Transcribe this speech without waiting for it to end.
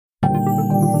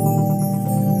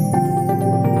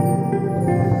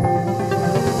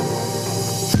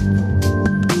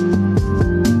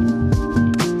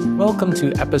welcome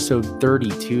to episode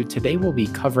 32. Today we'll be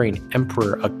covering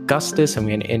Emperor Augustus, and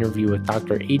we're going to interview with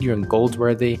Dr. Adrian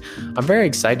Goldsworthy. I'm very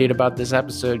excited about this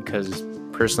episode because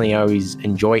personally I always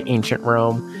enjoy ancient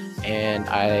Rome, and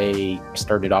I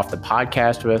started off the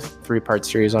podcast with a 3-part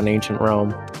series on ancient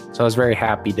Rome. So I was very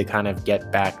happy to kind of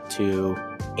get back to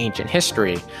ancient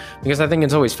history because I think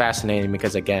it's always fascinating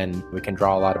because, again, we can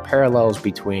draw a lot of parallels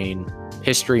between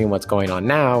history and what's going on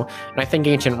now. And I think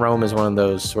ancient Rome is one of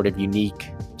those sort of unique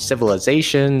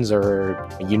civilizations or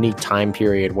a unique time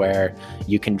period where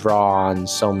you can draw on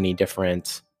so many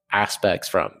different aspects,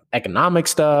 from economic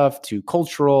stuff to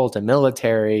cultural to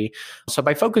military. So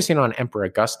by focusing on Emperor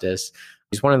Augustus,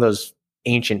 he's one of those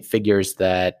ancient figures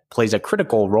that plays a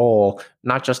critical role,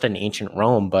 not just in ancient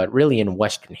Rome, but really in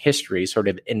Western history, sort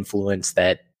of influence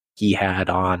that he had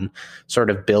on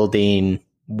sort of building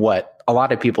what a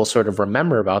lot of people sort of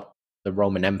remember about the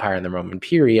Roman Empire and the Roman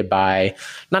period by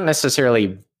not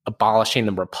necessarily abolishing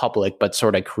the Republic, but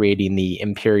sort of creating the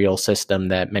imperial system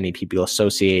that many people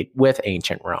associate with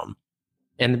ancient Rome.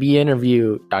 And we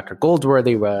interview Dr.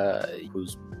 Goldsworthy,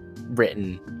 who's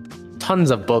written tons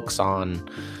of books on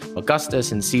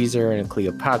Augustus and Caesar and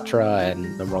Cleopatra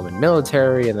and the Roman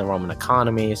military and the Roman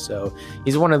economy. So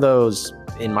he's one of those,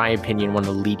 in my opinion, one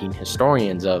of the leading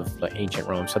historians of ancient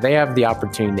Rome. So they have the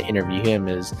opportunity to interview him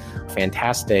is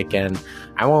fantastic. And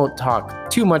I won't talk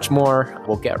too much more.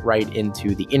 We'll get right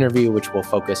into the interview, which will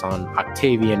focus on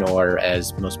Octavian, or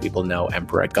as most people know,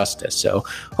 Emperor Augustus. So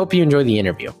hope you enjoy the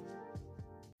interview.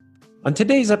 On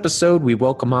today's episode, we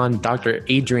welcome on Dr.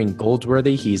 Adrian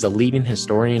Goldsworthy. He's a leading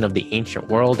historian of the ancient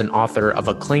world and author of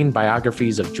acclaimed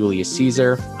biographies of Julius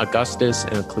Caesar, Augustus,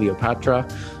 and Cleopatra.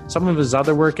 Some of his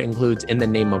other work includes In the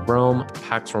Name of Rome,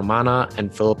 Pax Romana,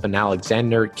 and Philip and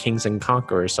Alexander, Kings and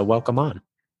Conquerors. So welcome on.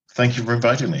 Thank you for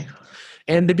inviting me.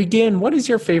 And to begin, what is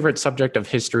your favorite subject of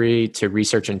history to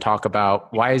research and talk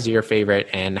about? Why is it your favorite?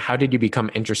 And how did you become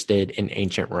interested in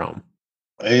ancient Rome?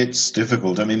 It's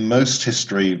difficult. I mean, most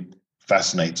history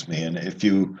fascinates me. And if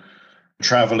you're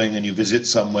traveling and you visit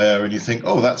somewhere and you think,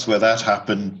 oh, that's where that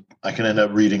happened, I can end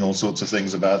up reading all sorts of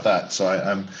things about that. So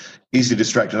I'm easily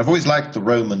distracted. I've always liked the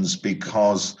Romans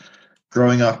because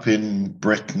growing up in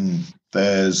Britain,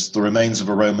 there's the remains of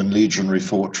a Roman legionary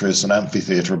fortress, an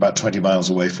amphitheater about 20 miles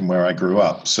away from where I grew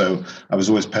up. So I was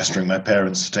always pestering my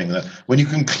parents to take that. When you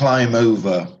can climb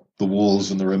over the walls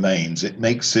and the remains, it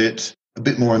makes it a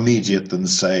bit more immediate than,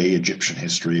 say, Egyptian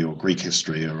history or Greek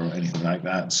history or anything like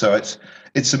that. So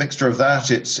it's a mixture of that.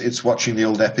 It's watching the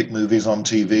old epic movies on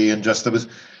TV, and just there's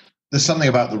something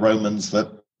about the Romans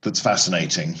that's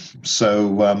fascinating.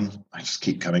 So I just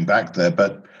keep coming back there.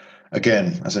 But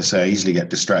again, as I say, I easily get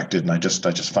distracted, and I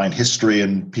just find history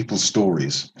and people's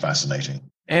stories fascinating.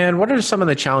 And what are some of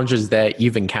the challenges that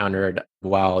you've encountered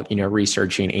while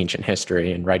researching ancient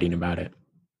history and writing about it?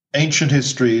 Ancient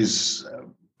histories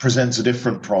presents a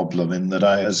different problem in that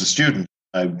as a student,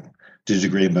 I did a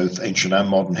degree in both ancient and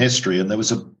modern history, and there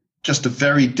was just a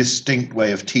very distinct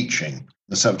way of teaching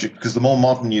the subject, because the more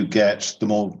modern you get, the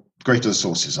more greater the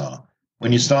sources are.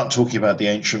 When you start talking about the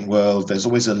ancient world, there's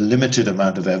always a limited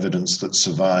amount of evidence that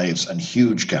survives and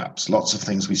huge gaps, lots of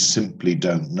things we simply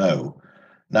don't know.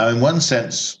 Now, in one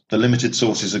sense, the limited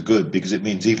sources are good because it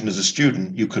means even as a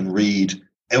student, you can read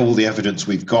all the evidence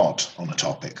we've got on a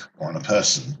topic or on a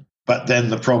person. But then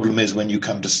the problem is when you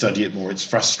come to study it more, it's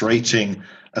frustrating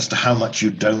as to how much you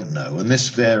don't know. And this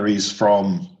varies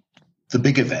from the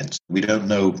big events. We don't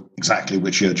know exactly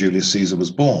which year Julius Caesar was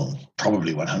born,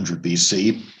 probably 100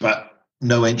 BC, but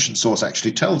no ancient source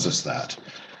actually tells us that.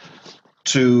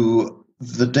 To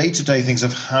the day-to-day things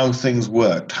of how things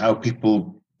worked, how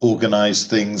people organized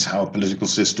things, how a political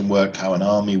system worked, how an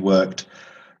army worked,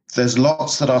 there's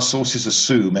lots that our sources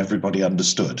assume everybody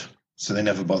understood. So they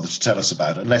never bother to tell us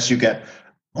about it, unless you get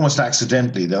almost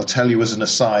accidentally, they'll tell you as an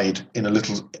aside in a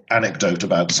little anecdote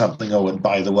about something. Oh, and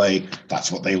by the way,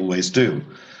 that's what they always do.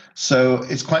 So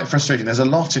it's quite frustrating. There's a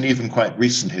lot in even quite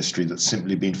recent history that's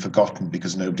simply been forgotten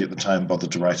because nobody at the time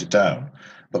bothered to write it down.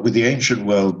 But with the ancient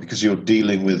world, because you're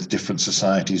dealing with different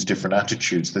societies, different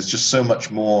attitudes, there's just so much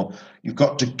more. You've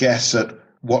got to guess at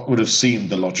what would have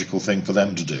seemed the logical thing for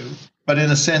them to do. But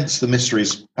in a sense, the mystery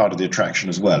is part of the attraction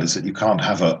as well, is that you can't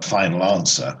have a final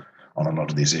answer on a lot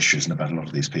of these issues and about a lot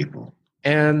of these people.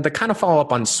 And the kind of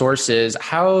follow-up on sources,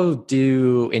 how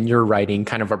do, in your writing,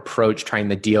 kind of approach trying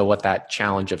to deal with that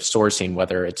challenge of sourcing,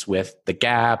 whether it's with the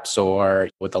gaps or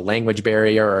with the language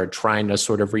barrier or trying to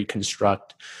sort of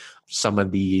reconstruct some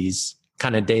of these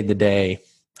kind of day-to-day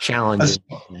challenges?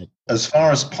 As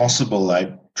far as possible,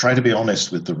 I try to be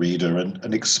honest with the reader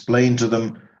and explain to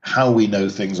them how we know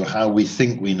things or how we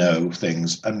think we know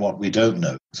things and what we don't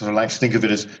know. Sort of like to think of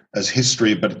it as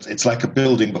history, but it's like a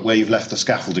building, but where you've left the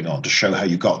scaffolding on to show how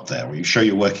you got there, or you show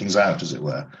your workings out, as it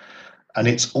were. And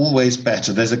it's always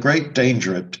better. There's a great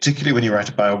danger, particularly when you write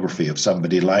a biography of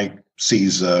somebody like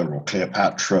Caesar or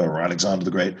Cleopatra or Alexander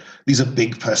the Great. These are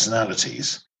big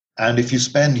personalities. And if you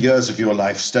spend years of your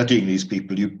life studying these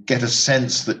people, you get a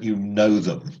sense that you know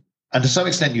them. And to some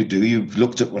extent you do. You've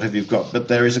looked at whatever you've got. But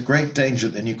there is a great danger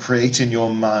that then you create in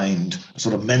your mind a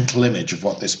sort of mental image of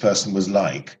what this person was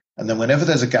like. And then whenever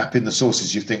there's a gap in the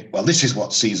sources, you think, well, this is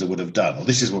what Caesar would have done, or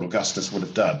this is what Augustus would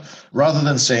have done, rather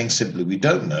than saying simply, we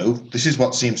don't know, this is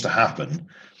what seems to happen,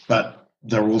 but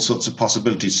there are all sorts of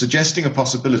possibilities. Suggesting a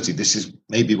possibility, this is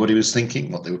maybe what he was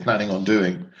thinking, what they were planning on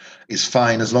doing, is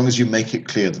fine, as long as you make it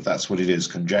clear that that's what it is,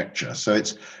 conjecture. So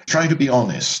it's trying to be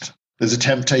honest. There's a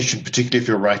temptation, particularly if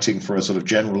you're writing for a sort of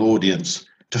general audience,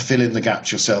 to fill in the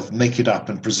gaps yourself, make it up,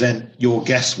 and present your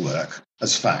guesswork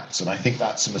as facts. And I think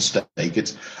that's a mistake.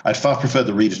 I'd far prefer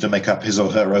the reader to make up his or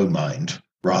her own mind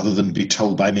rather than be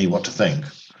told by me what to think.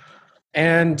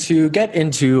 And to get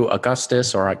into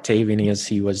Augustus, or Octavian as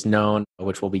he was known,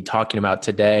 which we'll be talking about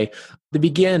today, to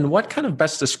begin, what kind of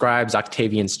best describes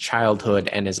Octavian's childhood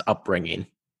and his upbringing?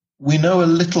 We know a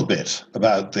little bit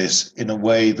about this in a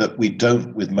way that we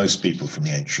don't with most people from the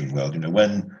ancient world.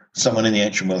 When someone in the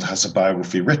ancient world has a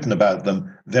biography written about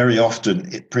them, very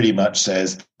often it pretty much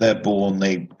says they're born,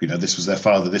 this was their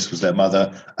father, this was their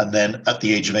mother, and then at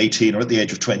the age of 18 or at the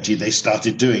age of 20, they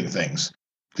started doing things.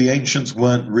 The ancients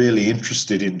weren't really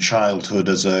interested in childhood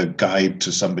as a guide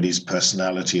to somebody's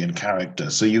personality and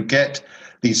character. So you get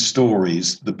these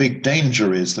stories. The big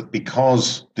danger is that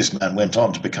because this man went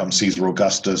on to become Caesar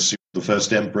Augustus, the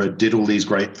first emperor, did all these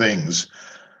great things,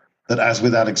 that as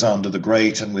with Alexander the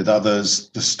Great and with others,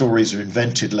 the stories are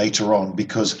invented later on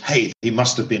because, hey, he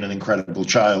must have been an incredible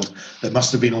child. There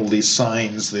must have been all these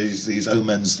signs, these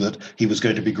omens that he was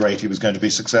going to be great, he was going to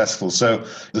be successful. So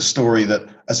the story that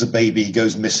as a baby he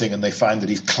goes missing and they find that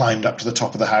he's climbed up to the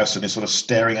top of the house and is sort of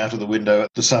staring out of the window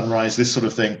at the sunrise, this sort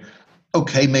of thing.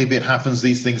 Okay, maybe it happens.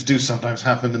 These things do sometimes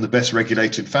happen in the best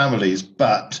regulated families,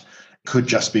 but could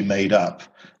just be made up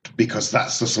because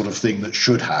that's the sort of thing that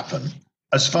should happen.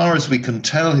 As far as we can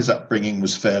tell, his upbringing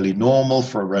was fairly normal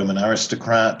for a Roman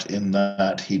aristocrat in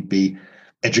that he'd be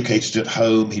educated at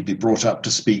home, he'd be brought up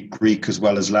to speak Greek as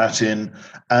well as Latin,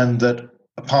 and that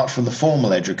apart from the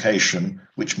formal education,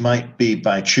 which might be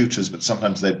by tutors, but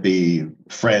sometimes there'd be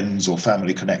friends or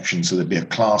family connections, so there'd be a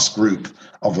class group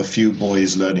of a few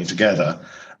boys learning together,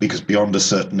 because beyond a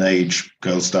certain age,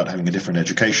 girls start having a different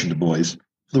education to boys.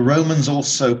 The Romans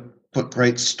also put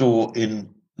great store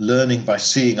in learning by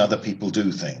seeing other people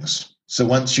do things. So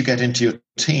once you get into your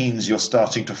teens, you're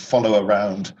starting to follow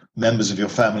around members of your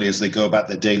family as they go about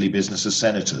their daily business as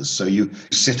senators. So you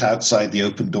sit outside the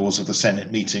open doors of the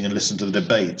Senate meeting and listen to the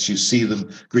debates. You see them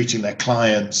greeting their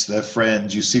clients, their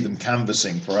friends. You see them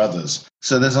canvassing for others.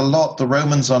 So there's a lot. The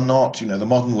Romans are not, the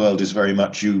modern world is very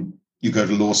much you go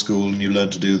to law school and you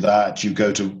learn to do that. You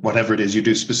go to whatever it is, you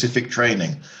do specific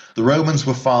training. The Romans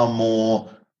were far more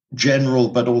general,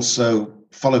 but also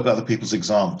followed by other people's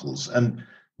examples. And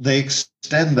they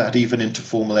extend that even into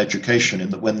formal education in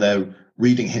that when they're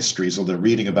reading histories or they're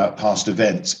reading about past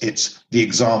events, it's the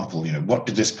example, what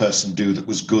did this person do that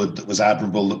was good, that was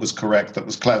admirable, that was correct, that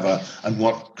was clever, and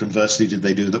what conversely did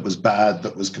they do that was bad,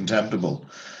 that was contemptible.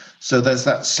 So there's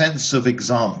that sense of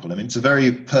example. I mean, it's a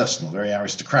very personal, very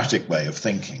aristocratic way of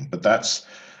thinking, but that's,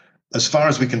 as far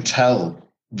as we can tell,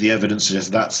 the evidence suggests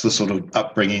that's the sort of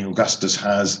upbringing Augustus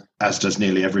has, as does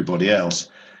nearly everybody else.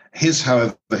 His,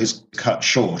 however, is cut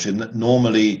short in that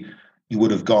normally you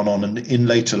would have gone on, and in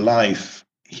later life,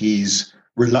 he's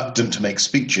reluctant to make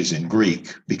speeches in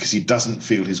Greek because he doesn't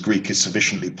feel his Greek is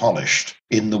sufficiently polished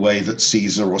in the way that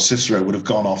Caesar or Cicero would have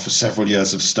gone off for several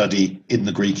years of study in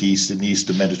the Greek East, in the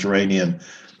Eastern Mediterranean,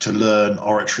 to learn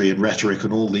oratory and rhetoric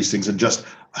and all these things and just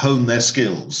hone their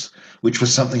skills, which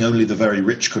was something only the very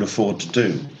rich could afford to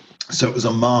do. So it was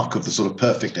a mark of the sort of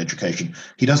perfect education.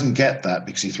 He doesn't get that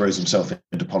because he throws himself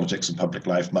into politics and public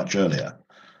life much earlier.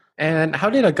 And how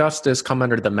did Augustus come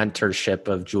under the mentorship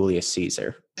of Julius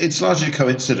Caesar? It's largely a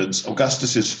coincidence.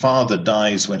 Augustus's father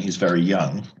dies when he's very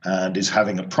young and is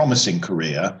having a promising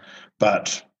career,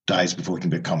 but dies before he can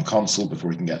become consul,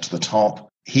 before he can get to the top.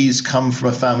 He's come from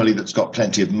a family that's got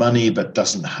plenty of money, but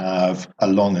doesn't have a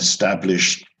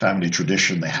long-established family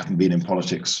tradition. They haven't been in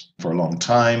politics for a long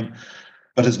time,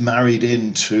 but has married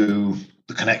into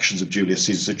the connections of Julius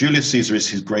Caesar. So Julius Caesar is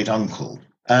his great uncle.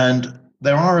 And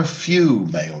There are a few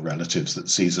male relatives that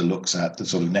Caesar looks at, the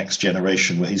sort of next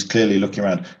generation, where he's clearly looking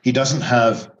around. He doesn't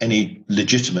have any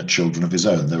legitimate children of his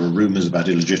own. There are rumors about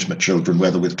illegitimate children,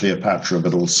 whether with Cleopatra,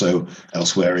 but also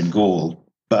elsewhere in Gaul.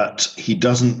 But he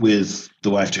doesn't with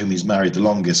the wife to whom he's married the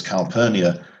longest,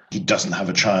 Calpurnia. He doesn't have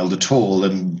a child at all.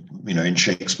 And, in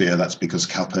Shakespeare, that's because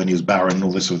Calpurnia is barren and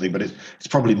all this sort of thing. But it's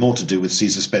probably more to do with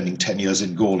Caesar spending 10 years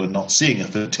in Gaul and not seeing her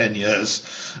for 10 years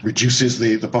reduces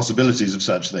the possibilities of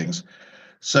such things.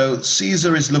 So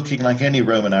Caesar is looking like any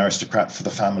Roman aristocrat for the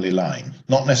family line,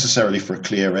 not necessarily for a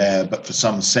clear heir, but for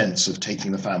some sense of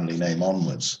taking the family name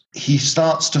onwards. He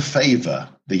starts to favor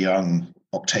the young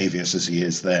Octavius as he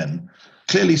is then,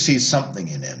 clearly sees something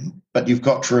in him, but you've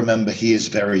got to remember he is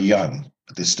very young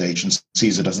at this stage, and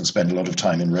Caesar doesn't spend a lot of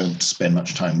time in Rome to spend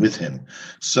much time with him.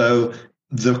 So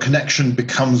the connection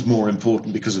becomes more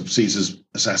important because of Caesar's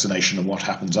assassination and what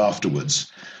happens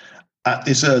afterwards. At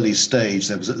this early stage,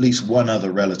 there was at least one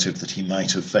other relative that he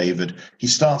might have favored. He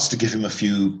starts to give him a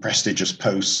few prestigious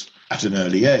posts at an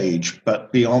early age,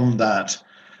 but beyond that,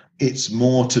 it's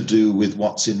more to do with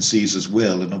what's in Caesar's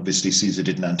will. And obviously, Caesar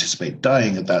didn't anticipate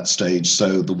dying at that stage,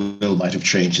 so the will might have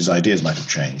changed, his ideas might have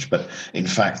changed. But in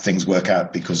fact, things work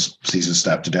out because Caesar's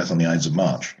stabbed to death on the Ides of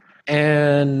March.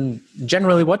 And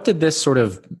generally, what did this sort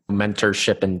of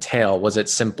mentorship entail? Was it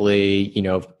simply,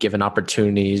 given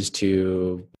opportunities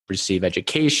to receive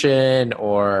education,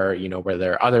 or, were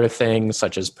there other things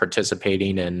such as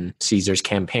participating in Caesar's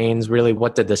campaigns? Really,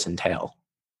 what did this entail?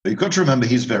 You've got to remember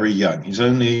he's very young. He's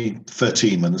only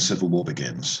 13 when the Civil War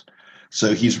begins.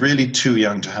 So he's really too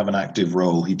young to have an active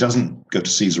role. He doesn't go to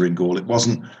Caesar in Gaul. It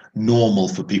wasn't normal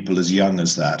for people as young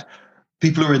as that.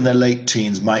 People who are in their late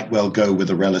teens might well go with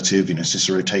a relative.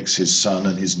 Cicero takes his son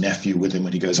and his nephew with him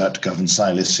when he goes out to govern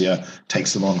Cilicia,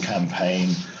 takes them on campaign.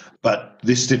 But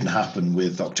this didn't happen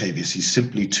with Octavius. He's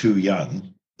simply too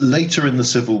young. Later in the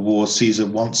Civil War, Caesar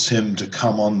wants him to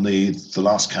come on the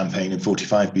last campaign in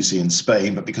 45 BC in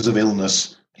Spain, but because of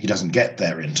illness, he doesn't get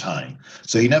there in time.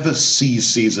 So he never sees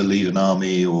Caesar lead an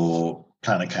army or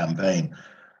plan a campaign.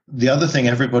 The other thing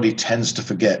everybody tends to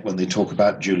forget when they talk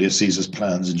about Julius Caesar's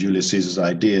plans and Julius Caesar's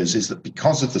ideas is that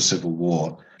because of the Civil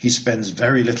War, he spends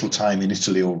very little time in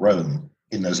Italy or Rome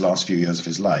in those last few years of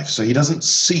his life. So he doesn't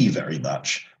see very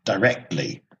much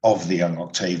directly of the young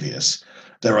Octavius.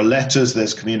 There are letters,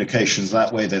 there's communications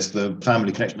that way, there's the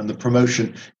family connection and the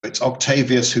promotion. It's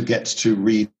Octavius who gets to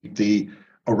read the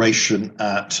oration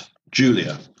at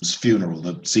Julia's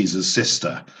funeral, Caesar's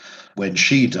sister, when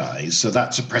she dies. So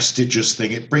that's a prestigious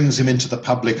thing. It brings him into the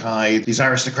public eye. These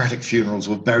aristocratic funerals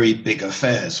were very big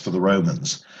affairs for the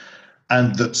Romans.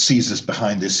 And that Caesar's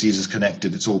behind this, Caesar's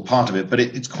connected, it's all part of it, but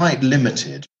it's quite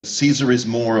limited. Caesar is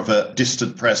more of a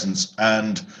distant presence,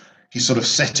 and he's sort of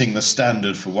setting the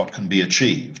standard for what can be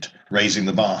achieved, raising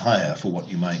the bar higher for what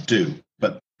you might do.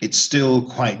 But it's still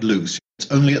quite loose.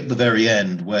 It's only at the very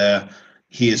end where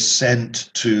he is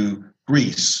sent to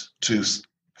Greece to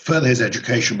further his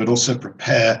education, but also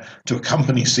prepare to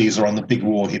accompany Caesar on the big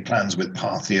war he plans with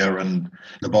Parthia and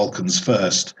the Balkans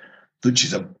first, which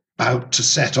is about to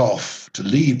set off to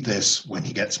lead this when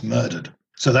he gets murdered.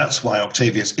 So that's why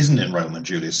Octavius isn't in Rome when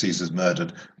Julius Caesar's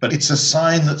murdered. But it's a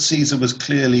sign that Caesar was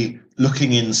clearly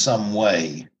looking in some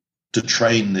way to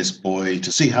train this boy,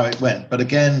 to see how it went. But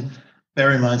again,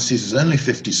 bear in mind, Caesar's only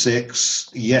 56.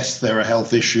 Yes, there are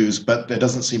health issues, but there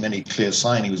doesn't seem any clear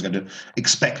sign he was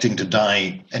expecting to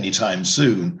die anytime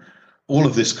soon. All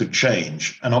of this could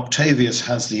change. And Octavius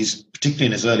has these, particularly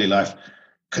in his early life,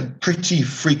 pretty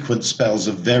frequent spells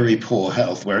of very poor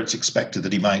health where it's expected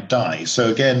that he might die. So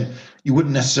again, you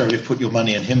wouldn't necessarily put your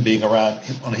money on him being around,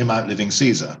 on him outliving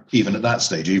Caesar, even at that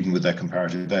stage, even with their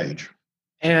comparative age.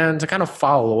 And to kind of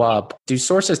follow up, do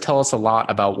sources tell us a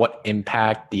lot about what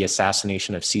impact the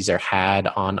assassination of Caesar had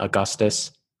on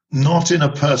Augustus? Not in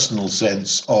a personal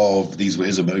sense of these were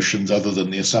his emotions, other than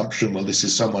the assumption, well, this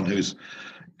is someone who's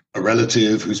a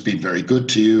relative who's been very good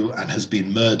to you and has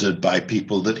been murdered by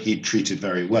people that he treated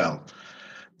very well.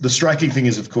 The striking thing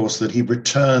is, of course, that he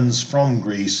returns from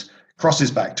Greece,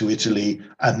 crosses back to Italy,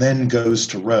 and then goes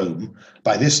to Rome.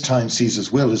 By this time,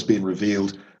 Caesar's will has been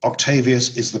revealed.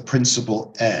 Octavius is the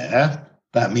principal heir.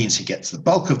 That means he gets the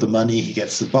bulk of the money, he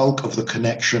gets the bulk of the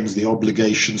connections, the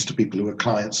obligations to people who are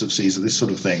clients of Caesar, this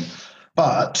sort of thing.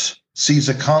 But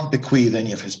Caesar can't bequeath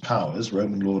any of his powers.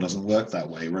 Roman law doesn't work that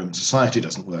way. Roman society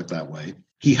doesn't work that way.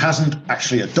 He hasn't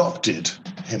actually adopted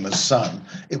him as son.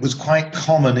 It was quite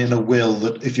common in a will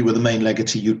that if you were the main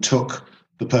legatee, you took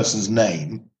the person's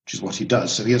name, which is what he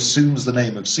does. So he assumes the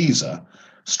name of Caesar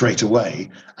straight away,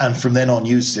 and from then on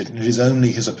uses it. And it is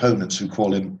only his opponents who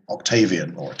call him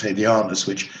Octavian or Octavianus,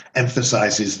 which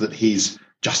emphasizes that he's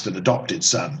just an adopted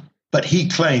son. But he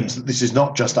claims that this is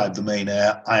not just I'm the main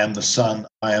heir, I am the son,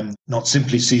 I am not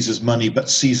simply Caesar's money, but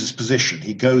Caesar's position.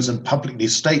 He goes and publicly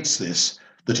states this,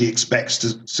 that he expects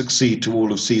to succeed to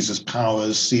all of Caesar's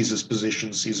powers, Caesar's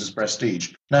position, Caesar's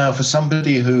prestige. Now, for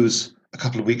somebody who's a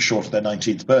couple of weeks short of their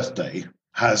 19th birthday,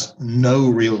 has no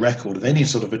real record of any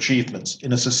sort of achievements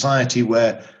in a society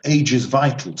where age is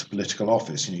vital to political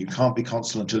office. You can't be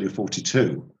consul until you're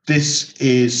 42. This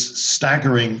is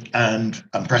staggering and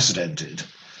unprecedented.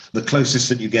 The closest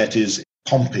that you get is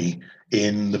Pompey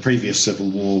in the previous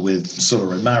civil war with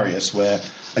Sulla and Marius, where,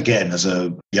 again, as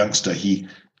a youngster, he,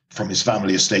 from his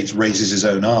family estates, raises his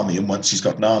own army, and once he's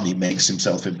got an army, makes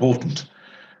himself important.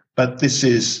 But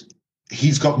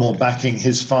he's got more backing.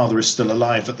 His father is still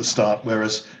alive at the start,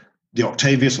 whereas the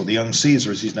Octavius, or the young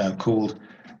Caesar, as he's now called,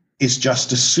 is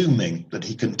just assuming that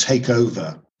he can take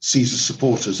over Caesar's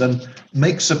supporters and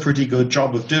makes a pretty good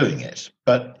job of doing it.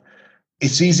 But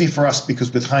it's easy for us,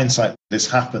 because with hindsight, this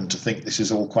happened, to think this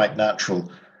is all quite natural.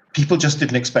 People just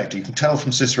didn't expect it. You can tell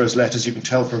from Cicero's letters, you can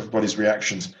tell from everybody's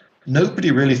reactions.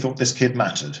 Nobody really thought this kid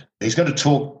mattered. He's going to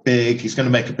talk big, he's going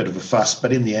to make a bit of a fuss,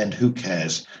 but in the end, who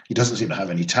cares? He doesn't seem to have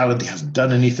any talent, he hasn't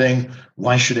done anything.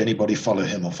 Why should anybody follow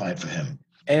him or fight for him?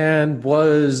 And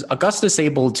was Augustus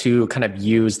able to kind of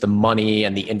use the money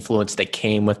and the influence that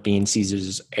came with being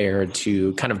Caesar's heir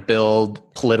to kind of build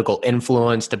political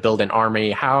influence, to build an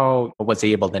army? How was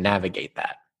he able to navigate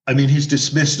that? I mean, he's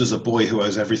dismissed as a boy who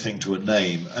owes everything to a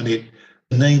name. And the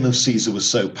name of Caesar was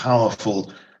so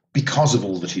powerful because of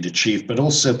all that he'd achieved, but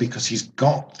also because he's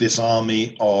got this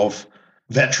army of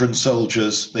veteran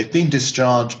soldiers. They've been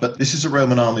discharged, but this is a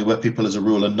Roman army where people as a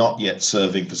rule are not yet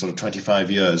serving for sort of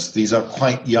 25 years. These are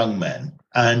quite young men.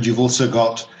 And you've also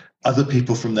got other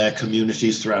people from their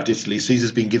communities throughout Italy.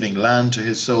 Caesar's been giving land to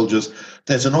his soldiers.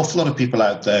 There's an awful lot of people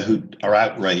out there who are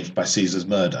outraged by Caesar's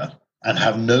murder and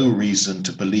have no reason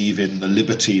to believe in the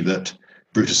liberty that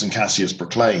Brutus and Cassius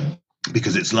proclaim,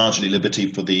 because it's largely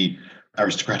liberty for the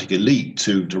aristocratic elite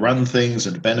to run things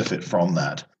and benefit from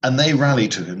that. And they rally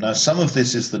to him. Now, some of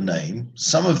this is the name.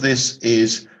 Some of this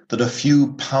is that a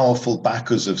few powerful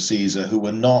backers of Caesar, who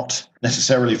were not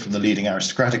necessarily from the leading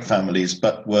aristocratic families,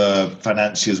 but were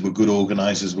financiers, were good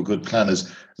organizers, were good planners,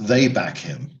 they back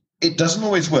him. It doesn't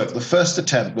always work. The first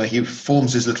attempt, where he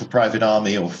forms his little private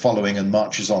army or following and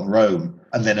marches on Rome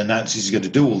and then announces he's going to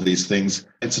do all these things,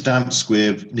 it's a damp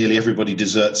squib. Nearly everybody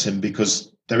deserts him, because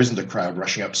there isn't a crowd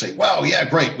rushing up to say, wow, yeah,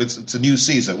 great, it's a new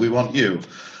Caesar, we want you.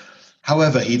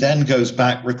 However, he then goes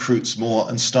back, recruits more,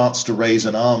 and starts to raise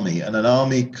an army, and an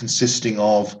army consisting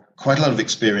of quite a lot of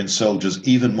experienced soldiers,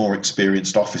 even more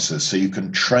experienced officers, so you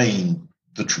can train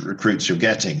the recruits you're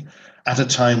getting at a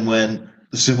time when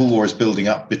the civil war is building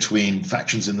up between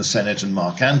factions in the Senate and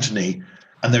Mark Antony,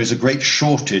 and there is a great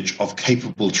shortage of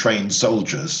capable trained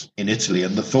soldiers in Italy.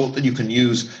 And the thought that you can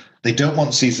use, they don't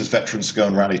want Caesar's veterans to go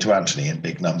and rally to Antony in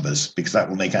big numbers, because that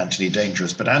will make Antony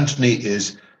dangerous. But Antony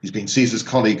he's been Caesar's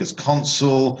colleague as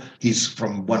consul. He's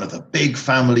from one of the big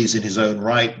families in his own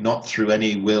right, not through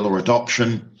any will or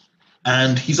adoption.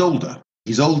 And he's older.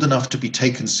 He's old enough to be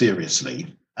taken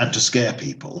seriously and to scare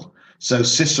people. So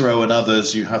Cicero and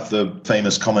others, you have the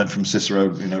famous comment from Cicero,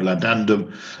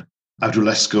 laudandum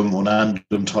adulescum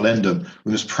ornandum tollendum.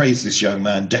 We must praise this young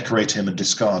man, decorate him and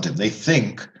discard him. They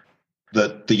think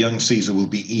that the young Caesar will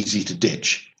be easy to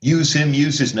ditch. Use him,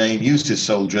 use his name, use his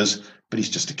soldiers, but he's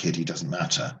just a kid, he doesn't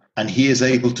matter. And he is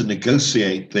able to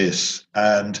negotiate this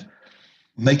and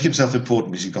make himself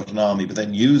important because he's got an army, but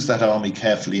then use that army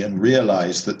carefully and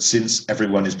realize that since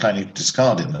everyone is planning to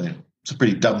discard him, and it's a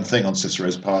pretty dumb thing on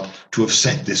Cicero's part to have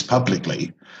said this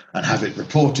publicly and have it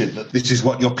reported that this is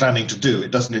what you're planning to do.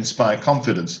 It doesn't inspire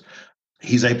confidence.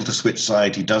 He's able to switch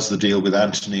side. He does the deal with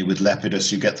Antony, with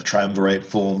Lepidus. You get the triumvirate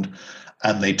formed,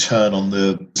 and they turn on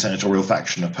the senatorial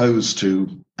faction opposed to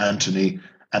Antony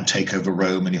and take over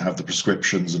Rome, and you have the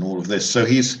proscriptions and all of this. So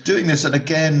he's doing this, and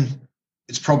again,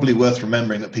 it's probably worth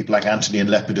remembering that people like Antony and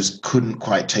Lepidus couldn't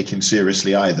quite take him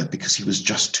seriously either, because he was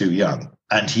just too young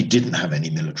and he didn't have any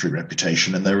military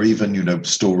reputation. And there are even,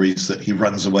 stories that he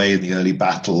runs away in the early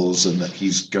battles and that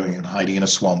he's going and hiding in a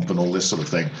swamp and all this sort of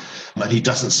thing. And he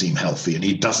doesn't seem healthy and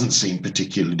he doesn't seem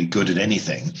particularly good at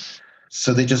anything.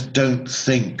 So they just don't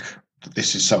think that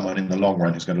this is someone in the long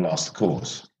run who's going to last the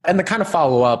course. And the kind of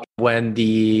follow-up, when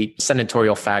the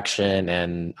senatorial faction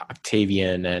and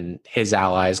Octavian and his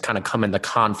allies kind of come into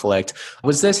conflict,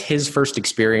 was this his first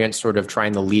experience sort of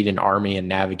trying to lead an army and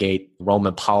navigate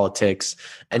Roman politics?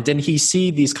 And did he see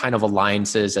these kind of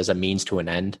alliances as a means to an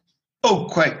end? Oh,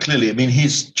 quite clearly. I mean,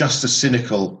 he's just as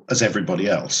cynical as everybody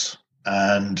else.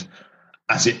 And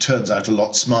as it turns out, a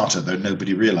lot smarter, though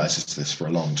nobody realizes this for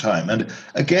a long time. And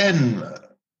again,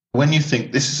 when you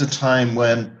think this is a time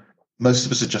when most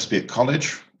of us are just be at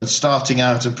college and starting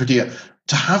out and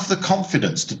to have the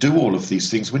confidence to do all of these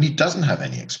things when he doesn't have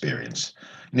any experience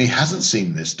and he hasn't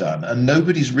seen this done and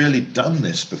nobody's really done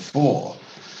this before,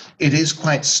 it is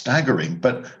quite staggering.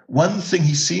 But one thing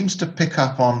he seems to pick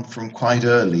up on from quite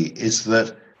early is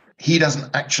that he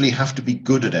doesn't actually have to be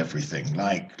good at everything,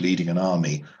 like leading an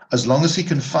army, as long as he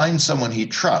can find someone he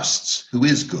trusts who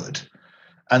is good.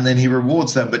 And then he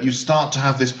rewards them. But you start to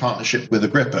have this partnership with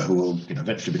Agrippa, who will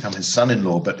eventually become his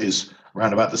son-in-law, but is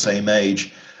around about the same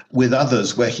age, with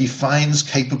others, where he finds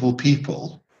capable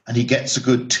people and he gets a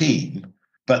good team.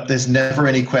 But there's never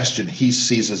any question. He's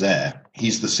Caesar's heir.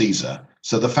 He's the Caesar.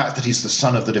 So the fact that he's the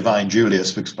son of the divine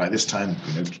Julius, because by this time,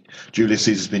 Julius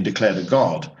Caesar's been declared a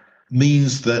god,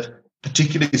 means that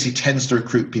particularly as he tends to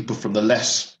recruit people from the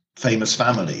less famous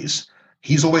families,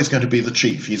 he's always going to be the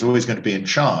chief. He's always going to be in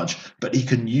charge, but he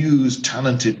can use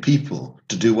talented people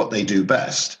to do what they do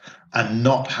best and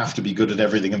not have to be good at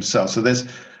everything himself. So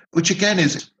which again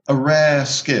is a rare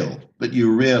skill, that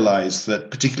you realize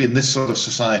that particularly in this sort of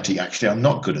society, actually, I'm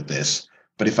not good at this,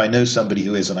 but if I know somebody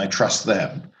who is and I trust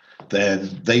them,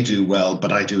 then they do well,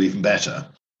 but I do even better.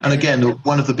 And again,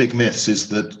 one of the big myths is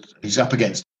that he's up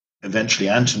against eventually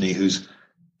Antony, who's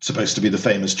supposed to be the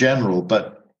famous general,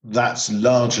 but that's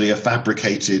largely a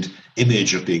fabricated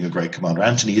image of being a great commander.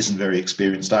 Antony isn't very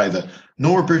experienced either,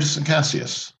 nor are Brutus and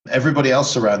Cassius. Everybody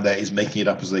else around there is making it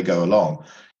up as they go along.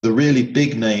 The really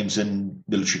big names in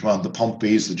military command, the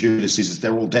Pompeys, the Julius Caesars,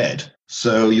 they're all dead.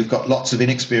 So you've got lots of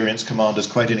inexperienced commanders,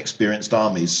 quite inexperienced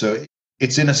armies. So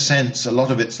it's in a sense, a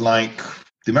lot of it's like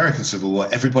the American Civil War.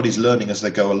 Everybody's learning as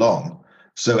they go along.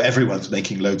 So everyone's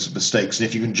making loads of mistakes. And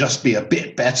if you can just be a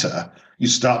bit better, you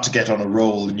start to get on a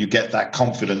roll and you get that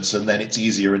confidence, and then it's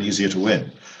easier and easier to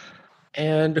win.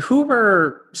 And who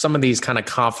were some of these kind of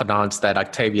confidants that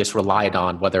Octavius relied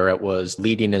on, whether it was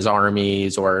leading his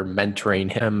armies or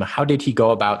mentoring him? How did he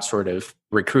go about sort of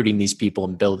recruiting these people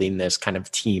and building this kind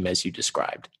of team as you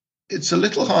described? It's a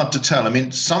little hard to tell. I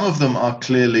mean, some of them are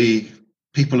clearly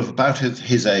people of about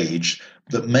his age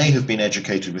that may have been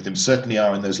educated with him, certainly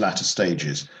are in those latter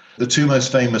stages. The two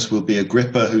most famous will be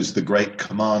Agrippa, who's the great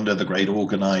commander, the great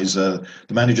organizer,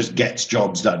 the man who just gets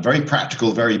jobs done, very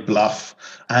practical, very bluff,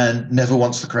 and never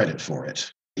wants the credit for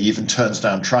it. He even turns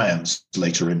down triumphs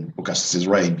later in Augustus's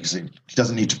reign because he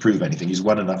doesn't need to prove anything. He's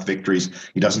won enough victories.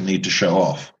 He doesn't need to show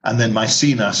off. And then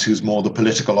Maecenas, who's more the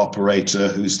political operator,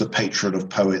 who's the patron of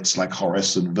poets like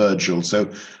Horace and Virgil. So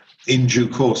in due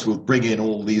course, we'll bring in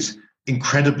all these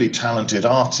incredibly talented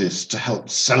artists to help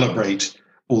celebrate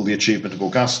all the achievement of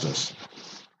Augustus.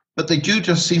 But they do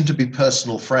just seem to be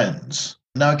personal friends.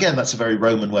 Now, again, that's a very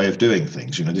Roman way of doing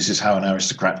things. This is how an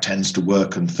aristocrat tends to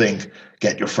work and think: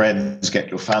 get your friends, get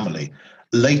your family.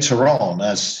 Later on,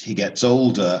 as he gets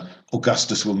older,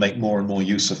 Augustus will make more and more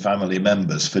use of family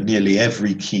members for nearly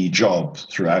every key job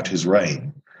throughout his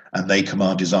reign. And they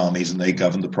command his armies and they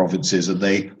govern the provinces and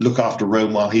they look after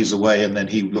Rome while he's away, and then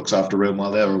he looks after Rome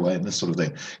while they're away, and this sort of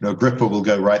thing. Agrippa will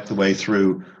go right the way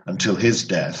through until his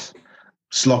death,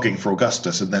 slogging for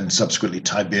Augustus, and then subsequently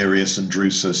Tiberius and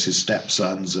Drusus, his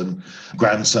stepsons and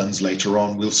grandsons later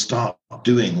on, will start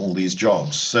doing all these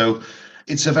jobs. So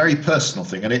it's a very personal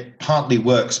thing, and it partly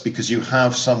works because you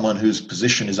have someone whose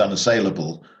position is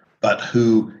unassailable, but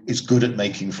who is good at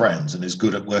making friends and is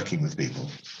good at working with people.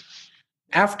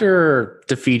 After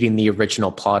defeating the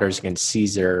original plotters against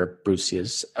Caesar,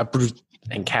 Brutus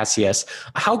and Cassius,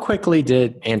 how quickly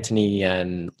did Antony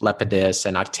and Lepidus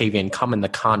and Octavian come in the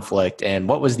conflict, and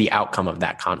what was the outcome of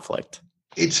that conflict?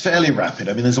 It's fairly rapid.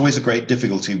 I mean, there's always a great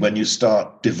difficulty when you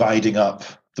start dividing up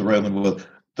the Roman world.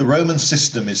 The Roman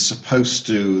system is supposed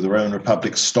to, the Roman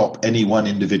Republic, stop any one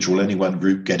individual, any one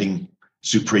group getting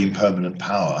supreme permanent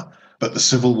power. But the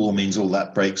Civil War means all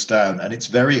that breaks down, and it's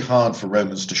very hard for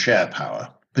Romans to share power,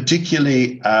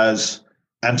 particularly as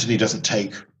Antony doesn't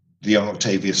take the young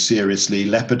Octavius seriously.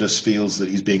 Lepidus feels that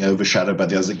he's being overshadowed by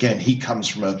the others. Again, he comes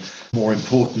from a more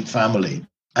important family,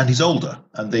 and he's older,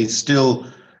 and they still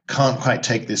can't quite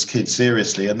take this kid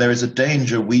seriously. And there is a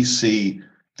danger we see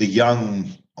the young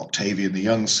Octavian, the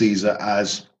young Caesar,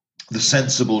 as the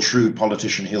sensible, shrewd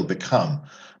politician he'll become.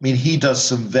 I mean, he does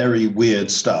some very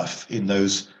weird stuff in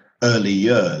those early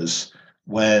years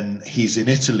when he's in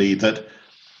Italy that,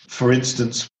 for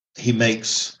instance, he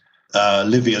makes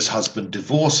Livia's husband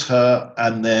divorce her,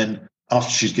 and then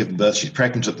after she's given birth, she's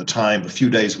pregnant at the time, a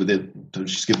few days within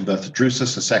she's given birth to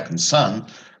Drusus, a second son,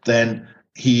 then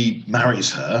he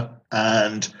marries her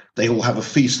and they all have a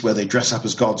feast where they dress up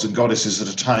as gods and goddesses at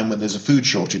a time when there's a food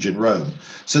shortage in Rome.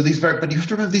 So but you have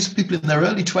to remember, these are people in their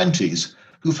early 20s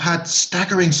who've had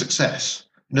staggering success.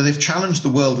 They've challenged the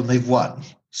world and they've won.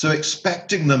 So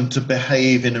expecting them to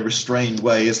behave in a restrained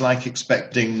way is like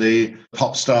expecting the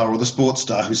pop star or the sports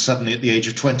star who suddenly at the age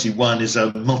of 21 is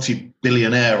a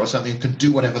multi-billionaire or something and can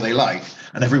do whatever they like,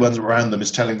 and everyone around them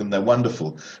is telling them they're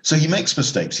wonderful. So he makes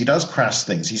mistakes. He does crass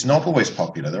things. He's not always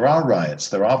popular. There are riots.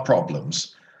 There are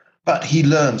problems. But he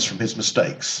learns from his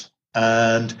mistakes,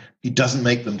 and he doesn't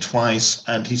make them twice,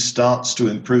 and he starts to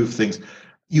improve things.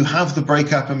 You have the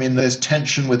breakup. I mean, there's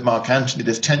tension with Mark Antony.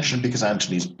 There's tension because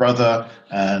Antony's brother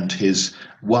and his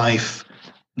wife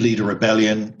lead a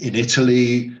rebellion in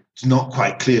Italy. It's not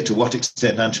quite clear to what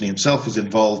extent Antony himself was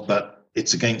involved, but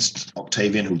it's against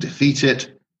Octavian, who'll defeat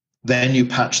it. Then you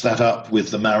patch that up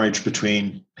with the marriage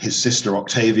between his sister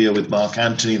Octavia with Mark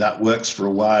Antony. That works for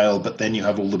a while, but then you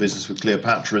have all the business with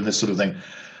Cleopatra and this sort of thing.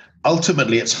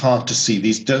 Ultimately, it's hard to see.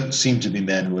 These don't seem to be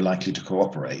men who are likely to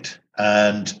cooperate.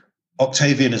 And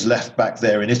Octavian is left back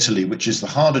there in Italy, which is the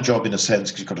harder job in a sense,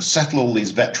 because you've got to settle all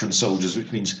these veteran soldiers,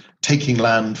 which means taking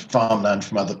land, farmland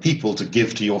from other people to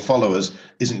give to your followers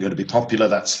isn't going to be popular.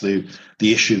 That's the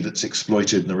issue that's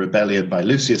exploited in the rebellion by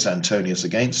Lucius Antonius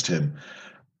against him.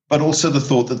 But also the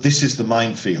thought that this is the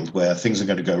minefield where things are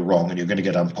going to go wrong and you're going to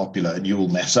get unpopular and you will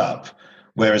mess up.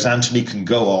 Whereas Antony can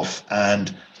go off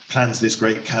and plans this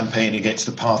great campaign against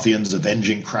the Parthians,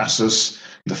 avenging Crassus,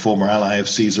 the former ally of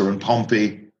Caesar and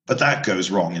Pompey. But that goes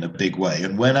wrong in a big way.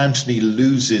 And when Antony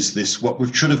loses this,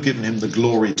 what should have given him the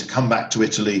glory to come back to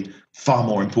Italy, far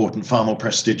more important, far more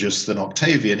prestigious than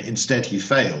Octavian, instead he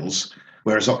fails.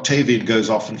 Whereas Octavian goes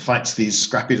off and fights these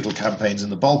scrappy little campaigns in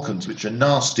the Balkans, which are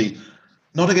nasty,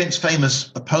 not against famous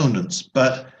opponents,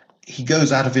 but he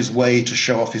goes out of his way to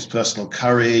show off his personal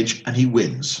courage, and he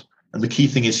wins. And the key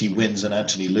thing is he wins and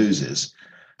Antony loses.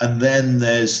 And then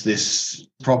there's this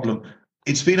problem.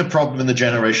 It's been a problem in the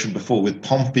generation before with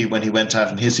Pompey when he went out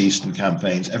on his Eastern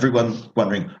campaigns. Everyone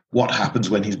wondering what happens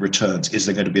when he returns. Is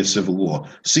there going to be a civil war?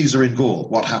 Caesar in Gaul,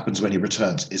 what happens when he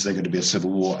returns? Is there going to be a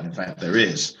civil war? And in fact, there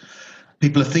is.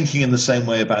 People are thinking in the same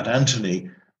way about Antony.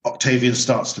 Octavian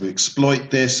starts to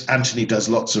exploit this. Antony does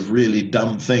lots of really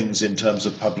dumb things in terms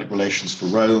of public relations for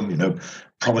Rome,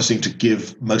 promising to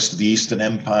give most of the Eastern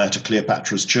Empire to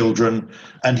Cleopatra's children.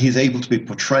 And he's able to be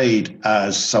portrayed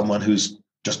as someone who's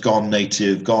just gone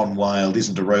native, gone wild,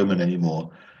 isn't a Roman anymore.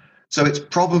 So it's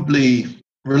probably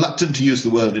reluctant to use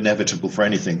the word inevitable for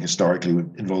anything historically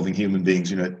involving human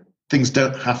beings. Things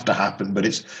don't have to happen, but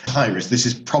it's high risk. This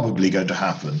is probably going to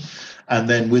happen. And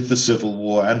then with the Civil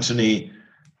War, Antony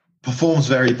performs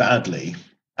very badly.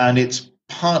 And it's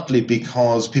partly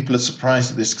because people are surprised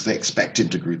at this because they expect him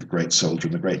to be the great soldier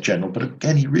and the great general. But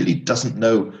again, he really doesn't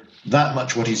know that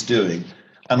much what he's doing.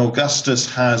 And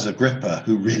Augustus has Agrippa,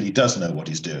 who really does know what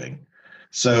he's doing.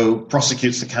 So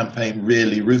prosecutes the campaign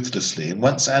really ruthlessly. And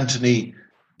once Antony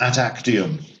at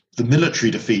Actium, the military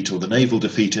defeat or the naval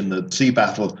defeat in the sea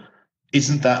battle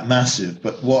isn't that massive,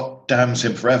 but what damns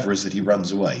him forever is that he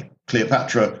runs away.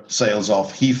 Cleopatra sails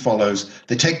off, he follows,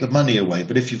 they take the money away.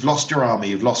 But if you've lost your army,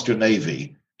 you've lost your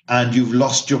navy, and you've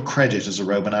lost your credit as a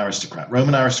Roman aristocrat.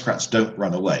 Roman aristocrats don't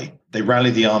run away. They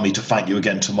rally the army to fight you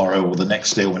again tomorrow or the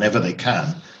next day or whenever they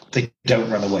can. They don't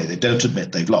run away. They don't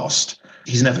admit they've lost.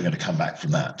 He's never going to come back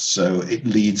from that. So it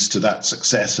leads to that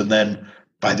success. And then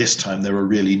by this time, there are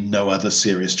really no other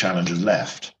serious challenges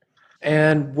left.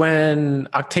 And when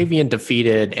Octavian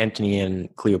defeated Antony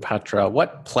and Cleopatra,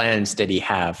 what plans did he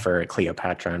have for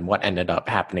Cleopatra and what ended up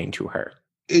happening to her?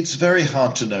 It's very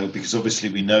hard to know because obviously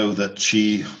we know that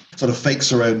she sort of fakes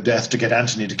her own death to get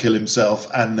Antony to kill himself.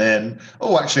 And then,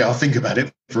 actually, I'll think about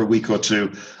it for a week or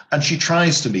two. And she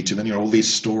tries to meet him. And all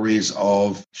these stories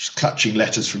of she's clutching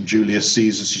letters from Julius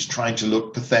Caesar. She's trying to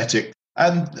look pathetic.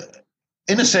 And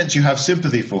in a sense, you have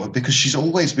sympathy for her because she's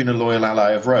always been a loyal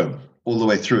ally of Rome all the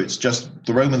way through. It's just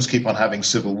the Romans keep on having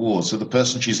civil wars. So the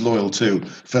person she's loyal to,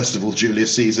 first of all,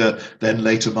 Julius Caesar, then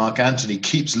later Mark Antony,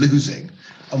 keeps losing.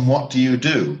 And what do you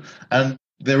do? And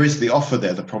there is the offer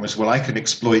there, the promise, I can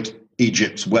exploit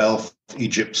Egypt's wealth,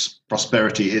 Egypt's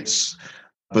prosperity. It's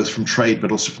both from trade,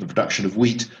 but also from the production of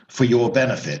wheat for your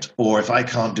benefit. Or if I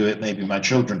can't do it, maybe my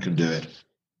children can do it.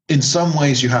 In some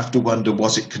ways, you have to wonder,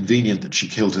 was it convenient that she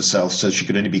killed herself so she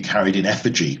could only be carried in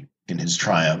effigy in his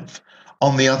triumph?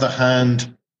 On the other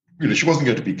hand, she wasn't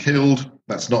going to be killed.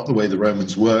 That's not the way the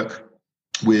Romans work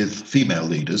with female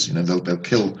leaders. They'll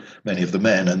kill many of the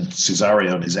men, and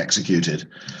Caesarion is executed.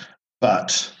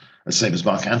 But the same as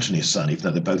Mark Antony's son, even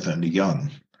though they're both only young.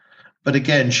 But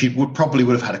again, she probably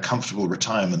would have had a comfortable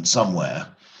retirement somewhere.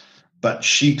 But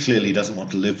she clearly doesn't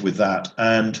want to live with that.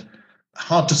 And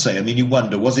hard to say. I mean, you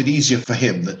wonder, was it easier for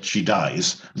him that she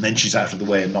dies and then she's out of the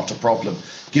way and not a problem,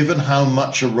 given how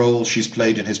much a role she's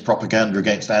played in his propaganda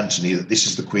against Antony, that this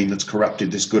is the queen that's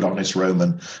corrupted this good, honest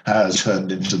Roman, has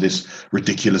turned into this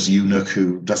ridiculous eunuch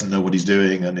who doesn't know what he's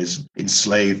doing and is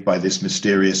enslaved by this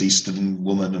mysterious Eastern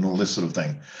woman and all this sort of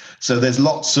thing. So there's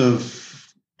lots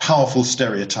of powerful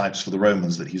stereotypes for the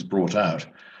Romans that he's brought out.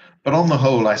 But on the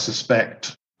whole, I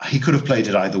suspect he could have played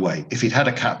it either way. If he'd had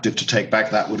a captive to take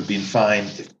back, that would have been fine.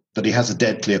 But he has a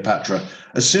dead Cleopatra.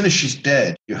 As soon as she's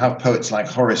dead, you have poets like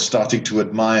Horace starting to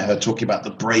admire her, talking about the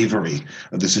bravery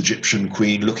of this Egyptian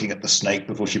queen, looking at the snake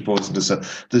before she poisoned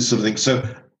herself, this sort of thing. So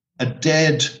a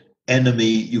dead enemy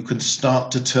you can start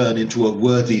to turn into a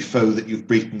worthy foe that you've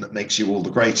beaten that makes you all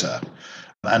the greater.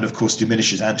 And of course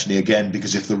diminishes Antony again,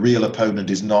 because if the real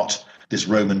opponent is not this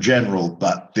Roman general,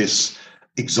 but this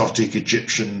exotic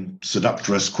Egyptian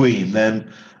seductress queen,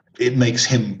 then it makes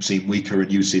him seem weaker and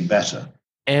you seem better.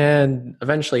 And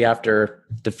eventually, after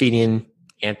defeating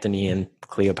Antony and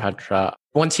Cleopatra,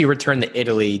 once he returned to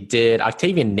Italy, did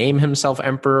Octavian name himself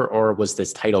emperor, or was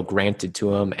this title granted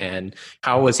to him? And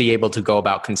how was he able to go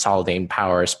about consolidating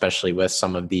power, especially with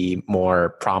some of the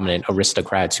more prominent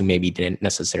aristocrats who maybe didn't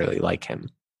necessarily like him?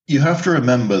 You have to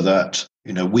remember that,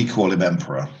 we call him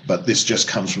emperor, but this just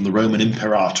comes from the Roman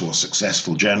imperator,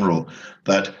 successful general,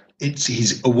 that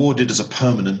he's awarded as a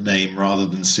permanent name rather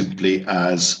than simply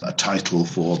as a title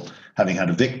for having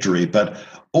had a victory. But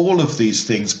all of these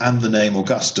things and the name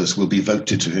Augustus will be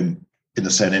voted to him in the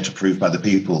Senate, approved by the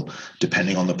people,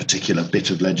 depending on the particular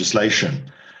bit of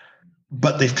legislation.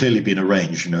 But they've clearly been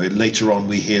arranged. Later on,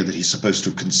 we hear that he's supposed to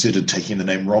have considered taking the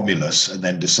name Romulus and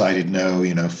then decided,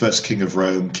 no, first king of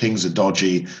Rome, kings are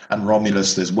dodgy. And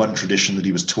Romulus, there's one tradition that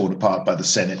he was torn apart by the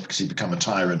Senate because he'd become a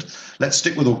tyrant. Let's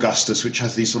stick with Augustus, which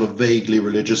has these sort of vaguely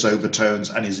religious overtones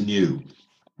and is new.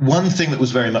 One thing that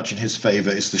was very much in his favor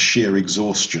is the sheer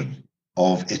exhaustion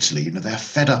of Italy. They're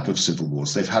fed up of civil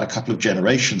wars. They've had a couple of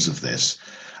generations of this.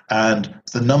 And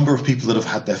the number of people that have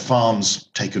had their farms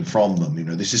taken from them,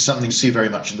 this is something you see very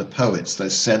much in the poets.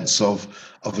 There's sense of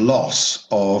loss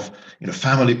of,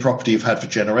 family property you've had for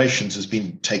generations has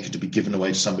been taken to be given away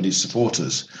to somebody's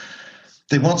supporters.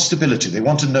 They want stability. They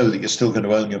want to know that you're still going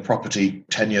to own your property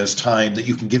 10 years' time, that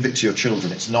you can give it to your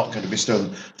children. It's not going to be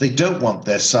stolen. They don't want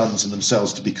their sons and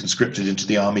themselves to be conscripted into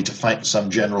the army to fight some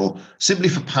general simply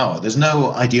for power. There's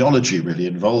no ideology really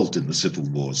involved in the civil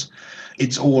wars.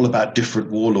 It's all about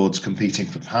different warlords competing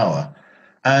for power.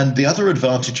 And the other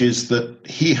advantages that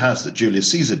he has that Julius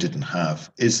Caesar didn't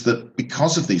have is that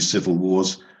because of these civil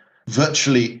wars,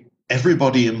 virtually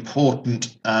everybody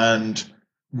important and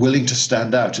willing to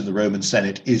stand out in the Roman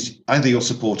Senate is either your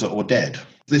supporter or dead.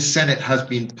 This Senate has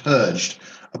been purged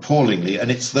appallingly, and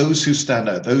it's those who stand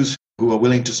out, those who are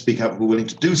willing to speak up, who are willing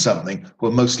to do something, who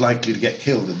are most likely to get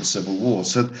killed in the civil war.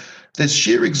 So there's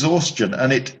sheer exhaustion,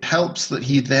 and it helps that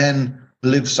he then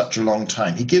lives such a long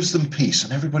time. He gives them peace,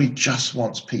 and everybody just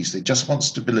wants peace. They just want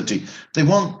stability. They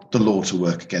want the law to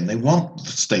work again. They want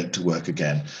the state to work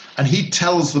again. And he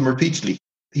tells them repeatedly,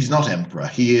 he's not emperor.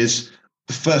 He is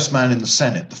the first man in the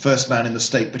Senate, the first man in the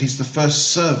state, but he's the first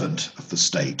servant of the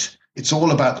state. It's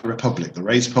all about the Republic, the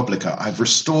res publica. I've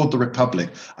restored the Republic.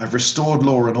 I've restored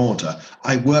law and order.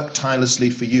 I work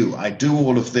tirelessly for you. I do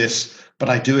all of this, but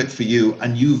I do it for you,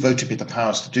 and you voted me the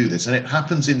powers to do this. And it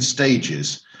happens in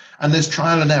stages. And there's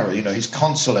trial and error. He's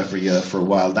consul every year for a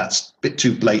while. That's a bit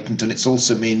too blatant, and it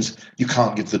also means you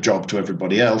can't give the job to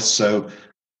everybody else. So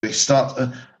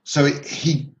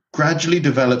he gradually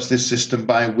develops this system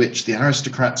by which the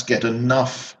aristocrats get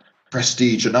enough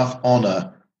prestige, enough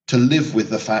honor to live with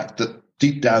the fact that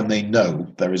deep down they know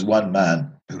there is one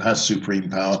man who has supreme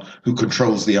power, who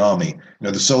controls the army.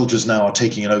 The soldiers now are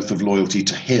taking an oath of loyalty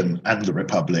to him and the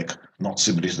Republic, not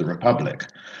simply to the Republic.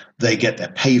 They get their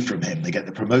pay from him, they get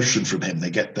the promotion from him, they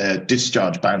get their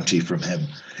discharge bounty from him.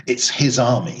 It's his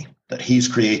army that he's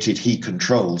created, he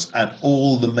controls, and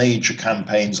all the major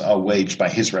campaigns are waged by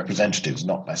his representatives,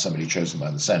 not by somebody chosen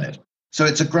by the Senate. So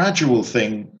it's a gradual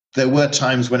thing. There were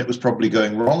times when it was probably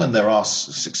going wrong, and there are a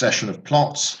succession of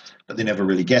plots, but they never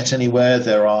really get anywhere.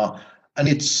 And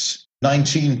it's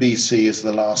 19 BC is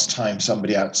the last time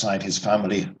somebody outside his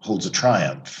family holds a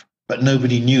triumph. But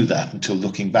nobody knew that until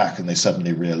looking back, and they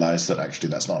suddenly realized that actually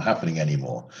that's not happening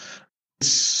anymore.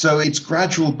 So it's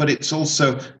gradual, but it's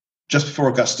also just before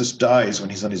Augustus dies, when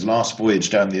he's on his last voyage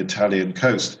down the Italian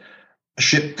coast, a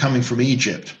ship coming from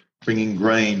Egypt bringing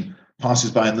grain passes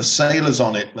by, and the sailors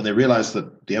on it, when they realize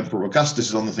that the Emperor Augustus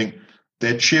is on the thing,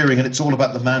 they're cheering, and it's all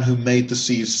about the man who made the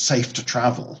seas safe to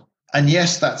travel. And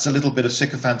yes, that's a little bit of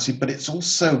sycophancy, but it's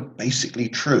also basically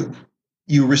true.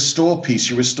 you restore peace,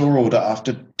 you restore order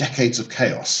after decades of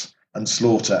chaos and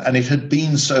slaughter. And it had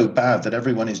been so bad that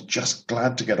everyone is just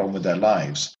glad to get on with their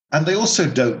lives. And they also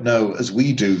don't know, as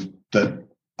we do, that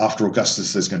after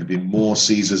Augustus, there's going to be more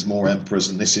Caesars, more emperors,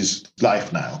 and this is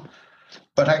life now.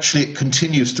 But actually, it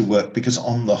continues to work because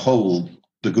on the whole,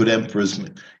 the good emperors,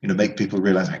 make people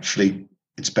realize, actually,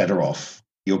 it's better off.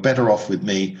 You're better off with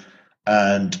me.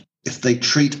 And if they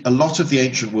treat, a lot of the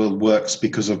ancient world works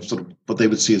because of sort of what they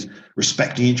would see as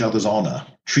respecting each other's honor,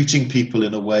 treating people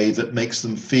in a way that makes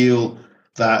them feel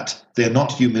that they're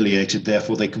not humiliated,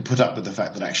 therefore they can put up with the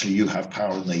fact that actually you have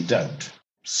power and they don't.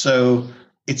 So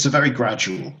it's a very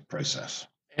gradual process.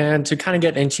 And to kind of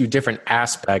get into different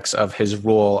aspects of his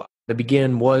rule, to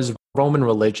begin, was Roman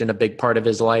religion a big part of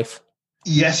his life?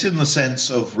 Yes, in the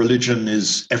sense of religion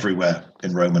is everywhere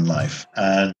in Roman life,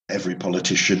 and every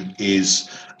politician is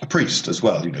a priest as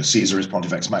well. Caesar is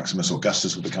Pontifex Maximus,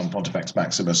 Augustus will become Pontifex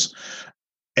Maximus.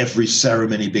 Every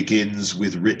ceremony begins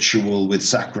with ritual, with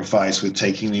sacrifice, with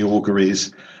taking the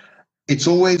auguries. It's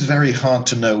always very hard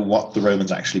to know what the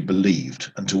Romans actually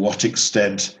believed and to what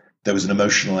extent there was an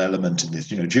emotional element in this.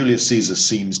 Julius Caesar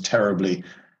seems terribly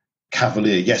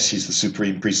cavalier. Yes, he's the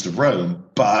supreme priest of Rome,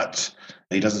 but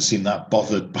he doesn't seem that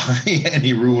bothered by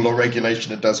any rule or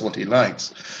regulation and does what he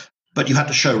likes. But you had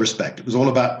to show respect. It was all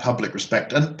about public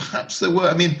respect. And perhaps there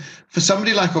were, for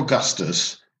somebody like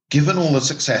Augustus, given all the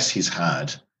success he's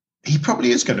had, he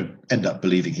probably is going to end up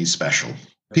believing he's special.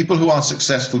 People who are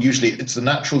successful, usually it's the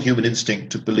natural human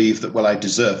instinct to believe that, well, I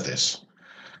deserve this.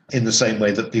 In the same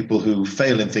way that people who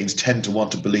fail in things tend to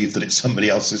want to believe that it's somebody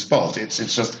else's fault. It's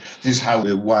just, this is how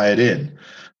we're wired in.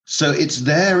 So it's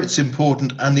there, it's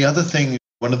important. And the other thing,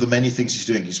 one of the many things he's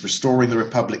doing, he's restoring the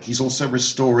Republic. He's also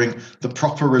restoring the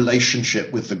proper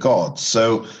relationship with the gods.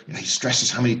 So he stresses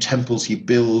how many temples he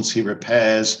builds, he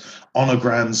repairs on a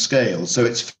grand scale. So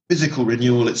it's physical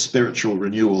renewal, it's spiritual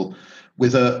renewal,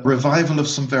 with a revival of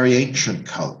some very ancient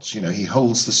cults. He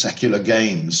holds the secular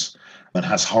games and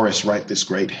has Horace write this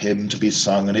great hymn to be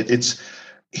sung. And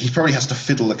he probably has to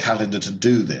fiddle the calendar to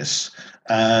do this.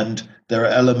 And there are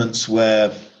elements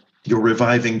where you're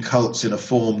reviving cults in a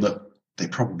form that they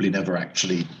probably never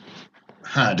actually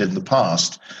had in the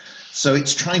past. So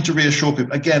it's trying to reassure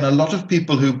people. Again, a lot of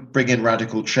people who bring in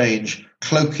radical change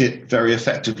cloak it very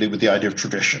effectively with the idea of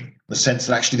tradition, the sense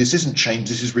that actually this isn't change,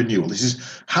 this is renewal. This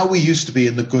is how we used to be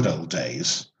in the good old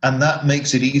days. And that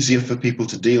makes it easier for people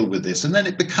to deal with this. And then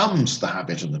it becomes the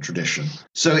habit and the tradition.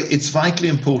 So it's vitally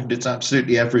important. It's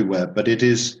absolutely everywhere. But it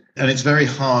is, and it's very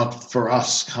hard for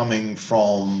us coming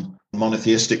from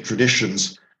monotheistic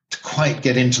traditions to quite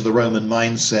get into the Roman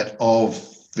mindset of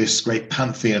this great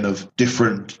pantheon of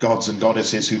different gods and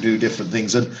goddesses who do different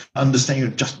things and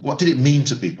understanding just what did it mean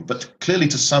to people. But clearly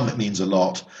to some it means a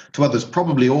lot. To others,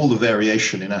 probably all the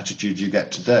variation in attitude you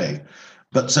get today.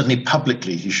 But certainly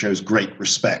publicly, he shows great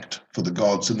respect for the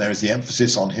gods, and there is the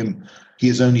emphasis on him. He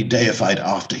is only deified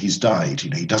after he's died.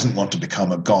 He doesn't want to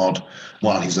become a god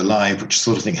while he's alive, which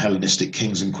sort of thing Hellenistic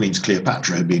kings and queens,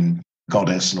 Cleopatra had been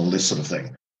goddess and all this sort of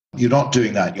thing. You're not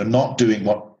doing that. You're not doing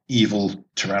what evil,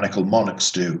 tyrannical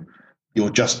monarchs do. You're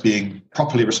just being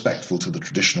properly respectful to the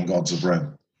traditional gods of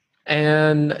Rome.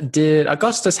 And did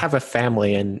Augustus have a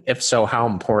family? And if so, how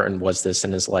important was this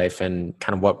in his life and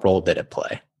kind of what role did it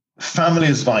play? Family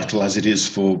is vital, as it is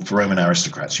for Roman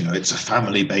aristocrats. It's a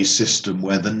family-based system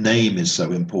where the name is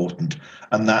so important.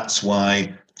 And that's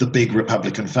why the big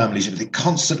Republican families, they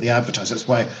constantly advertise. That's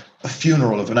why a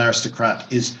funeral of an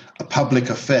aristocrat is a public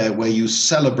affair where you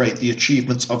celebrate the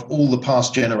achievements of all the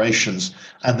past generations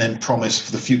and then promise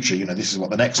for the future, this is what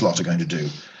the next lot are going to do.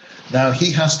 Now,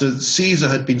 Caesar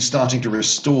had been starting to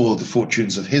restore the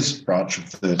fortunes of his branch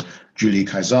of the Julii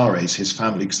Caesares, his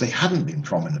family, because they hadn't been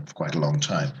prominent for quite a long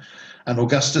time. And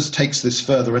Augustus takes this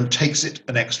further and takes it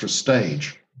an extra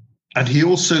stage. And he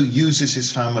also uses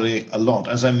his family a lot.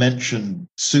 As I mentioned,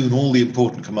 soon all the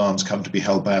important commands come to be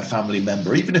held by a family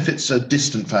member, even if it's a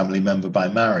distant family member by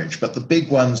marriage. But the big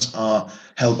ones are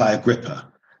held by Agrippa.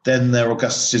 Then there are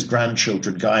Augustus's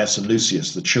grandchildren, Gaius and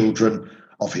Lucius, the children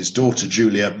of his daughter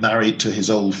Julia, married to his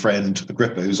old friend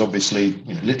Agrippa, who's obviously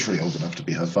literally old enough to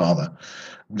be her father.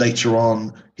 Later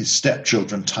on, his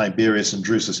stepchildren, Tiberius and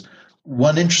Drusus.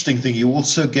 One interesting thing, you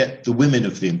also get the women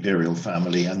of the imperial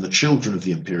family and the children of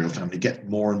the imperial family get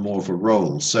more and more of a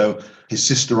role. So his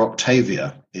sister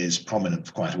Octavia is prominent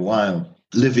for quite a while.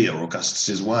 Livia,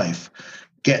 Augustus's wife,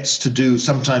 gets to do,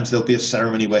 sometimes there'll be a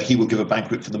ceremony where he will give a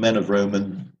banquet for the men of Rome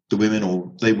and the women,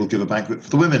 or they will give a banquet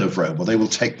for the women of Rome, or they will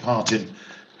take part in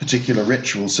particular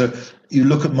rituals. So you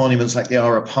look at monuments like the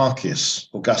Ara Pacis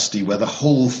Augusti, where the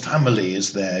whole family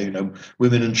is there,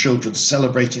 women and children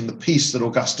celebrating the peace that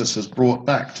Augustus has brought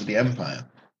back to the empire.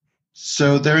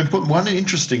 So they're important. One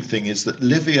interesting thing is that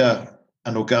Livia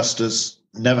and Augustus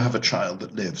never have a child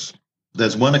that lives.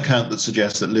 There's one account that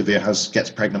suggests that Livia gets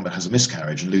pregnant but has a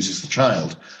miscarriage and loses the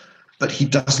child, but he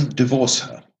doesn't divorce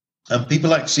her. And people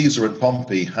like Caesar and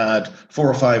Pompey had 4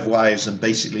 or 5 wives and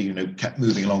basically, kept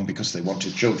moving along because they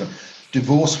wanted children.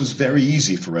 Divorce was very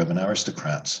easy for Roman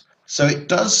aristocrats. So it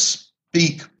does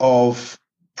speak of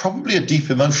probably a deep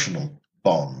emotional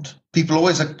bond. People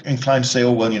always are inclined to say,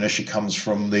 oh, well, she comes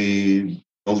from the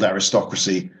old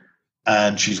aristocracy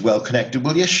and she's well connected.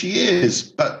 Well, yes, she is,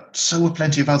 but so were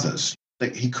plenty of others.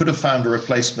 He could have found a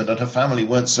replacement, and her family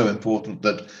weren't so important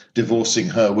that divorcing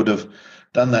her would have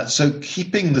done that. So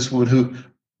keeping this woman who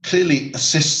clearly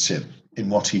assists him in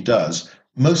what he does,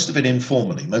 most of it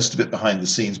informally, most of it behind the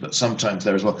scenes, but sometimes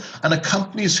there as well, and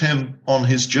accompanies him on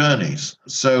his journeys.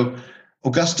 So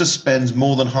Augustus spends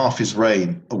more than half his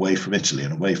reign away from Italy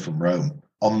and away from Rome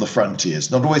on the frontiers,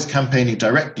 not always campaigning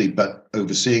directly, but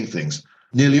overseeing things.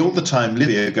 Nearly all the time,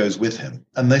 Livia goes with him,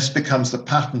 and this becomes the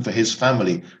pattern for his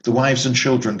family. The wives and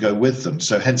children go with them,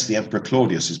 so hence the Emperor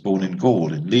Claudius is born in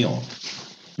Gaul, in Lyon.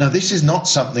 Now, this is not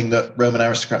something that Roman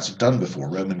aristocrats have done before,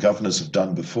 Roman governors have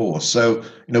done before. So,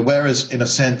 whereas in a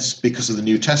sense, because of the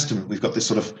New Testament, we've got this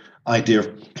sort of idea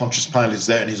of Pontius Pilate is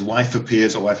there and his wife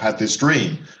appears, oh, I've had this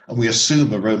dream, and we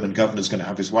assume a Roman governor is going to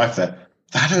have his wife there.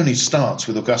 That only starts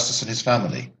with Augustus and his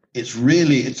family. It's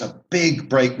a big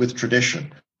break with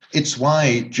tradition. It's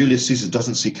why Julius Caesar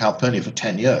doesn't see Calpurnia for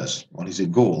 10 years while he's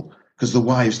in Gaul, because the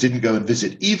wives didn't go and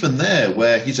visit, even there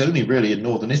where he's only really in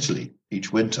northern Italy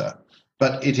each winter.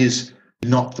 But it is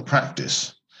not the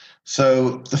practice.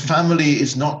 So the family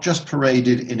is not just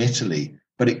paraded in Italy,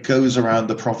 but it goes around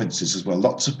the provinces as well.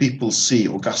 Lots of people see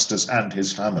Augustus and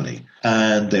his family,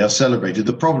 and they are celebrated.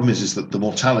 The problem is that the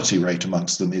mortality rate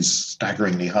amongst them is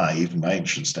staggeringly high, even by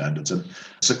ancient standards, and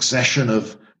succession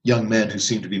of young men who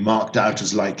seem to be marked out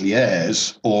as likely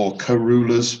heirs or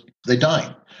co-rulers, they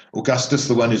die. Augustus,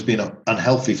 the one who's been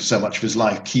unhealthy for so much of his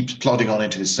life, keeps plodding on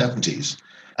into his 70s.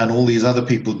 And all these other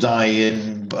people die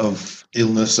of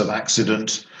illness, of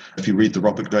accident. If you read the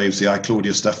Robert Graves, the I,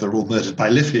 Claudia stuff, they're all murdered by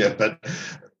Livia. But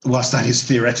whilst that is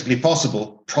theoretically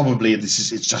possible, probably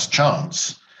it's just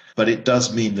chance. But it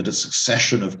does mean that a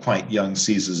succession of quite young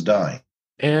Caesars die.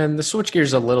 And to switch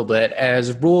gears a little bit,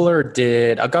 as ruler,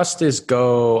 did Augustus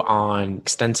go on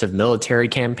extensive military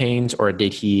campaigns, or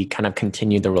did he kind of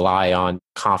continue to rely on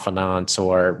confidants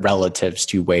or relatives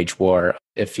to wage war?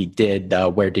 If he did,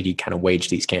 where did he kind of wage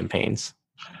these campaigns?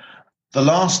 The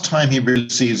last time he really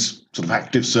sees sort of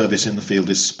active service in the field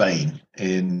is Spain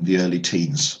in the early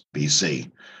teens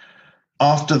BC.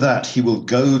 After that, he will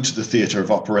go to the theatre of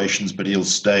operations, but he'll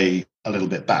stay a little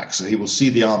bit back. So he will see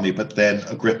the army, but then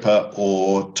Agrippa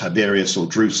or Tiberius or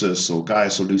Drusus or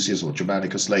Gaius or Lucius or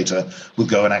Germanicus later will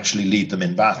go and actually lead them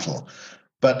in battle.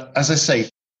 But as I say,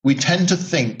 we tend to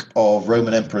think of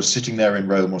Roman emperors sitting there in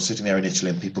Rome or sitting there in Italy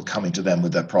and people coming to them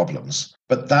with their problems.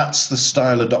 But that's the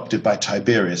style adopted by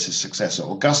Tiberius, his successor.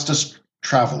 Augustus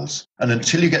travels, and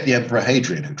until you get the Emperor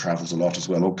Hadrian, who travels a lot as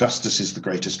well, Augustus is the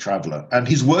greatest traveler. And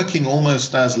he's working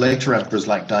almost as later emperors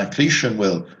like Diocletian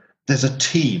will. There's a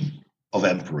team of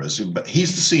emperors, but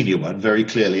he's the senior one, very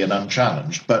clearly and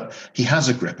unchallenged. But he has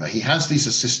Agrippa. He has these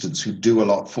assistants who do a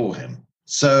lot for him.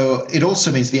 So it also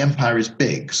means the empire is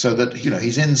big, so that,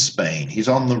 he's in Spain, he's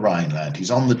on the Rhineland,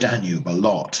 he's on the Danube a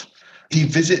lot. He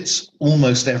visits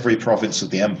almost every province of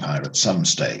the empire at some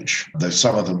stage, though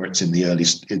some of them it's in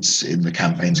the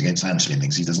campaigns against Antony and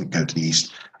things. He doesn't go to the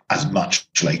east as much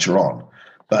later on.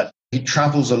 But he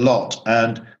travels a lot,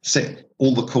 and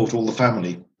all the court, all the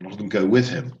family, a lot of them go with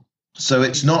him. So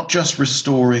it's not just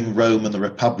restoring Rome and the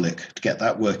Republic to get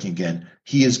that working again.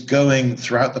 He is going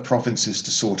throughout the provinces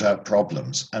to sort out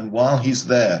problems. And while he's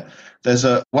there, there's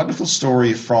a wonderful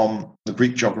story from the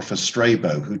Greek geographer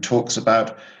Strabo, who talks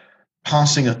about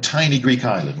passing a tiny Greek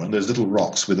island, one of those little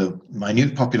rocks with a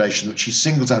minute population, which he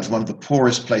singles out as one of the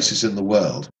poorest places in the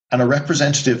world. And a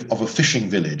representative of a fishing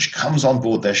village comes on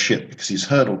board their ship because he's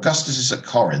heard Augustus is at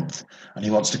Corinth, and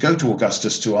he wants to go to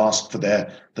Augustus to ask for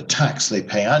the tax they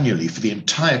pay annually for the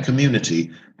entire community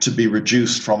to be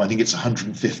reduced from, I think it's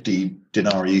 150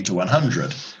 denarii to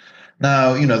 100.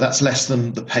 Now, that's less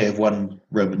than the pay of one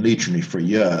Roman legionary for a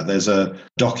year. There's a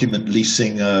document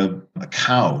leasing a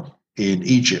cow in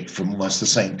Egypt from almost the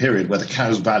same period where the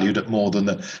cow's valued at more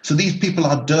than So these people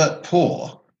are dirt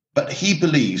poor. But he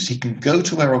believes he can go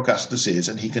to where Augustus is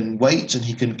and he can wait and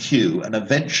he can queue, and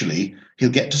eventually he'll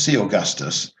get to see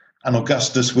Augustus. And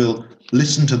Augustus will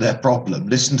listen to their problem,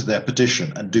 listen to their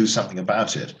petition, and do something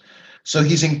about it. So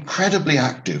he's incredibly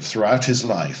active throughout his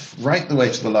life, right the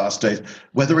way to the last days,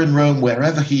 whether in Rome,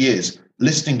 wherever he is,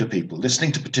 listening to people,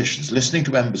 listening to petitions, listening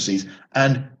to embassies,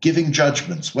 and giving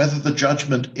judgments, whether the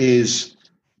judgment is,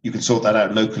 you can sort that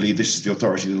out locally, this is the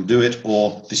authority that will do it,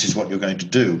 or this is what you're going to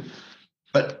do.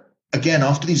 But again,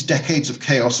 after these decades of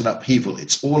chaos and upheaval,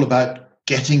 it's all about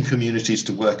getting communities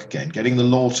to work again, getting the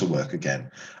law to work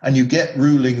again. And you get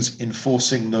rulings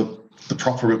enforcing the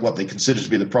proper, what they consider to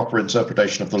be the proper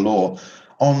interpretation of the law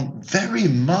on very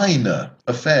minor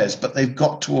affairs, but they've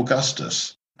got to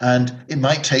Augustus. And it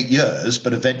might take years,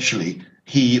 but eventually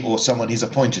he or someone he's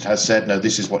appointed has said, no,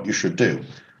 this is what you should do.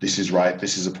 This is right,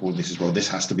 this is important, this is wrong, this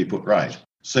has to be put right.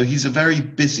 So he's a very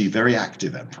busy, very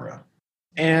active emperor.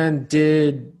 And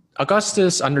did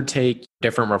Augustus undertake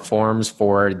different reforms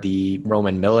for the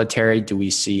Roman military? Do we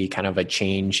see kind of a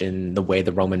change in the way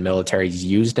the Roman military is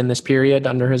used in this period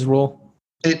under his rule?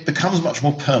 It becomes much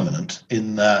more permanent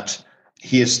in that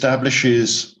he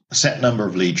establishes a set number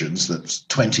of legions, that's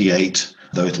 28,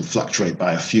 though it'll fluctuate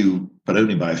by a few, but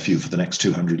only by a few for the next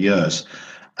 200 years.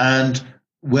 And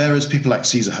whereas people like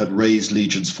Caesar had raised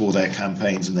legions for their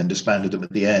campaigns and then disbanded them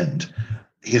at the end,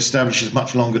 he establishes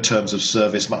much longer terms of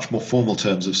service, much more formal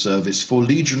terms of service for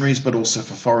legionaries, but also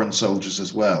for foreign soldiers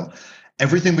as well.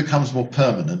 Everything becomes more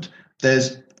permanent.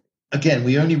 There's, again,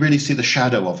 we only really see the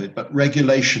shadow of it, but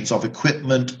regulations of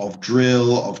equipment, of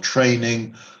drill, of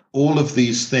training, all of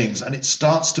these things. And it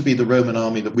starts to be the Roman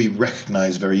army that we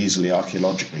recognize very easily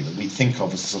archaeologically, that we think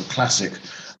of as the sort of classic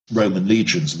Roman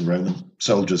legions and the Roman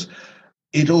soldiers.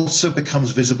 It also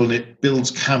becomes visible and it builds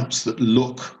camps that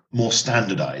look more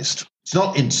standardized. It's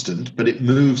not instant, but it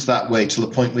moves that way to the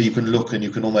point where you can look and you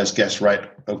can almost guess,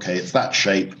 right, okay, it's that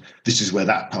shape. This is where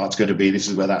that part's going to be. This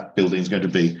is where that building is going to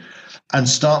be. And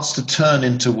starts to turn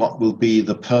into what will be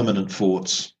the permanent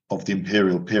forts of the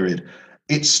imperial period.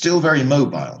 It's still very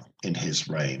mobile in his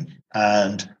reign.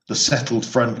 And the settled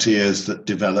frontiers that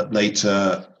develop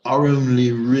later are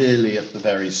only really at the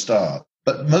very start.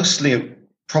 But mostly,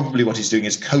 probably what he's doing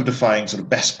is codifying sort of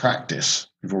best practice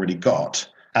we've already got,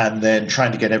 and then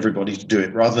trying to get everybody to do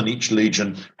it rather than each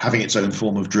legion having its own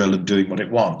form of drill and doing what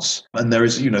it wants. And there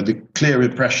is, the clear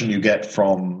impression you get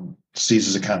from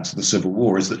Caesar's accounts of the Civil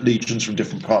War is that legions from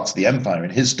different parts of the empire in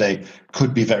his day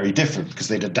could be very different because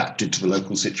they'd adapted to the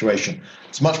local situation.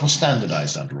 It's much more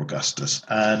standardized under Augustus.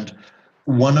 And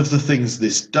one of the things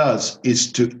this does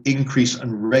is to increase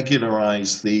and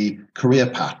regularize the career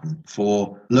pattern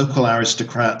for local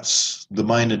aristocrats, the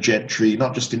minor gentry,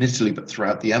 not just in Italy, but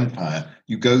throughout the empire.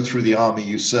 You go through the army,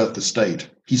 you serve the state.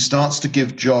 He starts to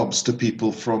give jobs to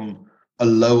people from a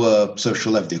lower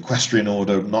social level, the equestrian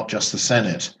order, not just the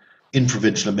Senate, in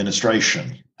provincial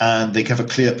administration. And they have a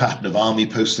clear pattern of army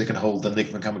posts they can hold, then they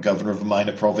can become a governor of a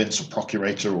minor province or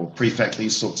procurator or prefect,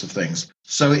 these sorts of things.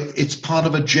 So it's part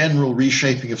of a general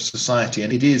reshaping of society.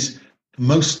 And it is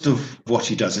most of what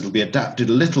he does. It'll be adapted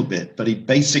a little bit, but he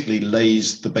basically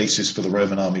lays the basis for the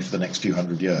Roman army for the next few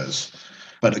hundred years.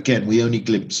 But again, we only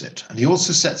glimpse it. And he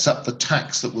also sets up the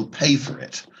tax that will pay for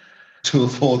it to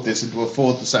afford this and to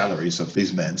afford the salaries of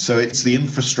these men. So it's the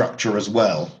infrastructure as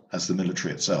well as the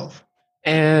military itself.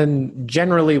 And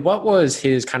generally, what was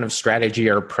his kind of strategy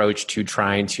or approach to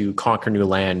trying to conquer new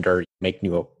land or make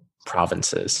new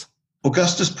provinces?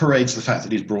 Augustus parades the fact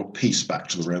that he's brought peace back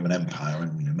to the Roman Empire.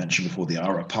 And you mentioned before the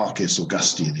Ara Pacis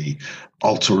Augusti, the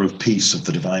altar of peace of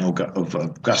the divine of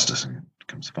Augustus. And it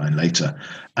comes to find later.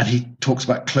 And he talks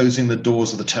about closing the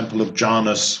doors of the temple of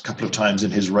Janus a couple of times in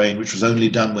his reign, which was only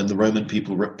done when the Roman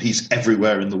people were at peace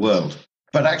everywhere in the world.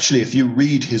 But actually, if you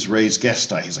read his Res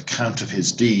Gestae, his account of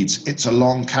his deeds, it's a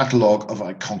long catalogue of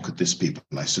I conquered this people,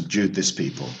 I subdued this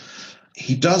people.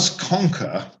 He does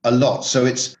conquer a lot. So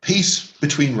it's peace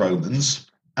between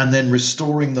Romans and then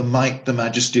restoring the might, the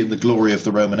majesty, and the glory of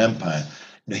the Roman Empire.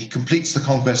 He completes the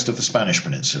conquest of the Spanish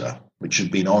Peninsula, which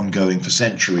had been ongoing for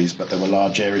centuries, but there were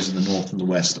large areas in the north and the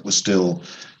west that were still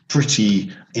pretty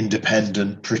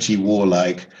independent, pretty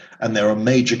warlike, and there are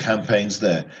major campaigns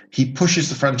there. He pushes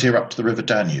the frontier up to the River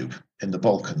Danube in the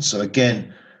Balkans. So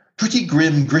again, pretty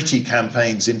grim, gritty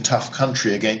campaigns in tough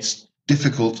country against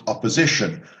difficult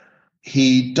opposition.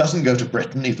 He doesn't go to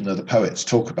Britain, even though the poets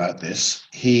talk about this.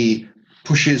 He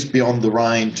pushes beyond the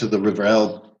Rhine to the River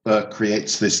Elbe,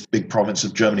 creates this big province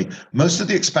of Germany. Most of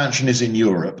the expansion is in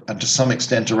Europe and to some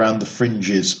extent around the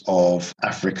fringes of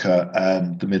Africa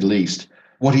and the Middle East.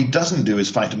 What he doesn't do is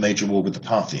fight a major war with the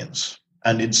Parthians.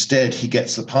 And instead, he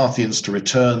gets the Parthians to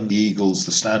return the eagles,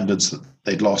 the standards that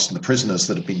they'd lost, and the prisoners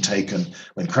that had been taken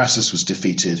when Crassus was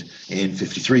defeated in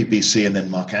 53 BC and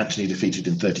then Mark Antony defeated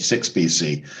in 36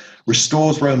 BC.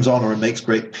 Restores Rome's honor and makes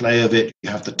great play of it. You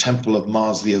have the temple of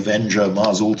Mars the Avenger,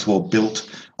 Mars Ultor, built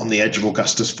on the edge of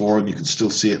Augustus Forum. You can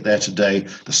still see it there today.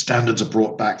 The standards are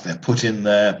brought back. They're put in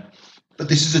there. But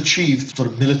this is achieved sort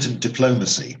of militant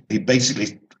diplomacy. He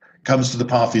basically comes to the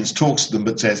Parthians, talks to them,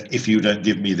 but says, if you don't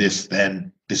give me this,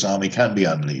 then this army can be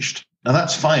unleashed. Now,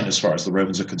 that's fine as far as the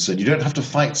Romans are concerned. You don't have to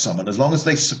fight someone. As long as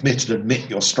they submit and admit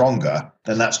you're stronger,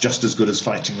 then that's just as good as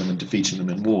fighting them and defeating them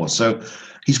in war. So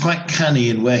he's quite canny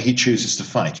in where he chooses to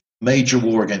fight. Major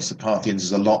war against the Parthians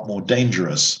is a lot more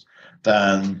dangerous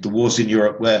than the wars in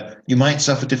Europe, where you might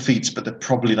suffer defeats, but they're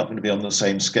probably not going to be on the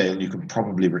same scale, and you can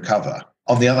probably recover.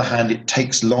 On the other hand, it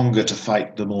takes longer to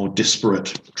fight the more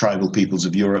disparate tribal peoples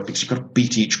of Europe because you've got to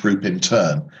beat each group in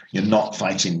turn. You're not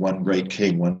fighting one great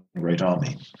king, one great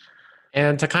army.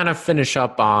 And to kind of finish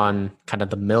up on kind of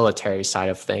the military side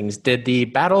of things, did the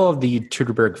Battle of the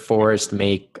Teutoburg Forest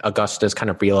make Augustus kind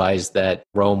of realize that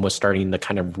Rome was starting to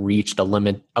kind of reach the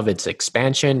limit of its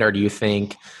expansion? Or do you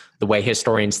think the way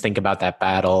historians think about that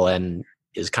battle and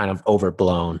is kind of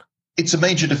overblown? It's a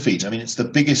major defeat. I mean, it's the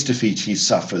biggest defeat he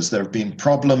suffers. There have been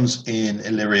problems in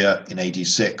Illyria in AD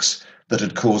 6 that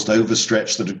had caused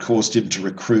overstretch, that had caused him to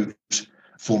recruit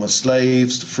former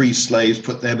slaves, to free slaves,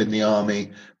 put them in the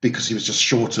army because he was just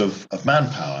short of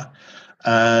manpower.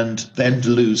 And then to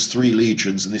lose 3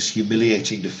 legions in this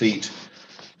humiliating defeat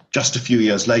just a few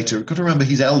years later. You've got to remember,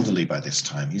 he's elderly by this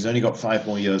time. He's only got 5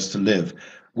 more years to live.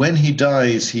 When he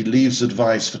dies, he leaves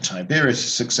advice for Tiberius,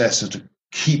 his successor, to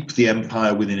keep the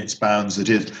empire within its bounds. It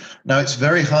is. Now, it's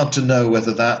very hard to know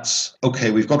whether that's,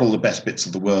 okay, we've got all the best bits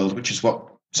of the world, which is what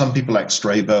some people like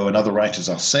Strabo and other writers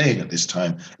are saying at this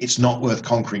time. It's not worth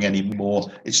conquering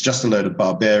anymore. It's just a load of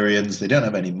barbarians. They don't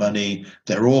have any money.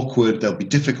 They're awkward. They'll be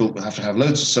difficult. We'll have to have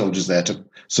loads of soldiers there to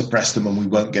suppress them, and we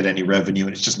won't get any revenue,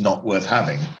 and it's just not worth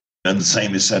having. And the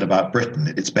same is said about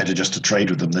Britain. It's better just to trade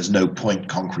with them. There's no point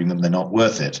conquering them. They're not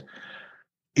worth it.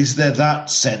 Is there that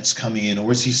sense coming in, or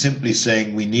is he simply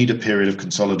saying we need a period of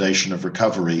consolidation, of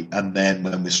recovery, and then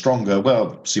when we're stronger,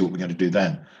 well, see what we're going to do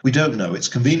then? We don't know. It's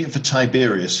convenient for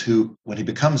Tiberius, who, when he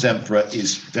becomes emperor,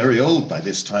 is very old by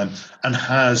this time and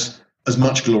has as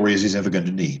much glory as he's ever going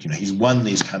to need. He's won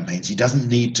these campaigns. He doesn't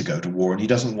need to go to war, and he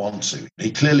doesn't want to.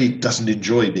 He clearly doesn't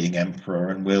enjoy being emperor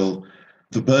and will.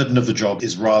 The burden of the job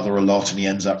is rather a lot, and he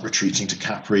ends up retreating to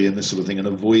Capri and this sort of thing and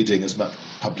avoiding as much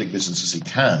public business as he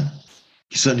can.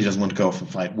 He certainly doesn't want to go off and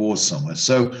fight wars somewhere.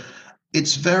 So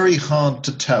it's very hard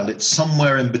to tell. It's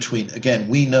somewhere in between. Again,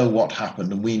 we know what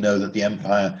happened, and we know that the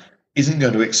empire isn't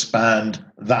going to expand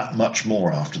that much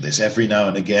more after this. Every now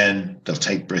and again, they'll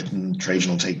take Britain,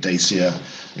 Trajan will take Dacia,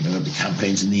 there'll be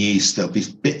campaigns in the east, there'll be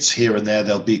bits here and there,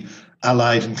 there'll be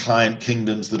allied and client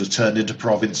kingdoms that are turned into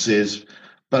provinces.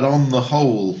 But on the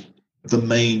whole, the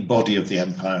main body of the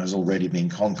empire has already been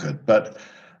conquered. But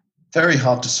very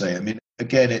hard to say. I mean,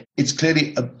 again, it's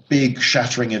clearly a big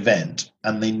shattering event,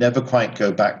 and they never quite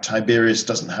go back. Tiberius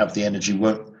doesn't have the energy,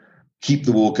 won't keep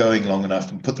the war going long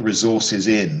enough and put the resources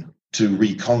in to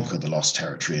reconquer the lost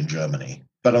territory in Germany.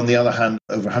 But on the other hand,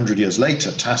 over 100 years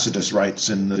later, Tacitus writes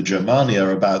in the Germania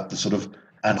about the sort of,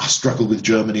 and our struggle with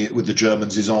Germany, with the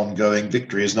Germans is ongoing,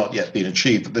 victory has not yet been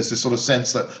achieved. But there's this sort of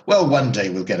sense that, well, one day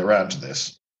we'll get around to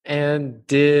this. And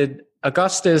did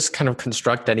Augustus kind of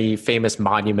construct any famous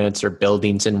monuments or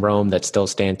buildings in Rome that still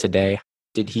stand today?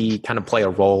 Did he kind of play a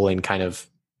role in kind of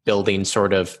building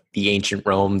sort of the ancient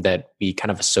Rome that we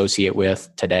kind of associate with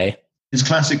today? His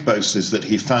classic boast is that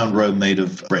he found Rome made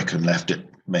of brick and left it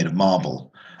made of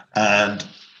marble. And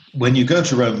when you go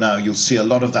to Rome now, you'll see a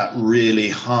lot of that really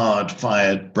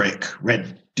hard-fired brick,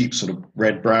 red, deep sort of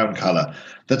red-brown color.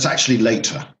 That's actually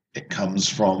later. It comes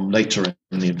from later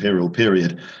in the imperial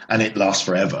period, and it lasts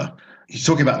forever. He's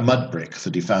talking about mud brick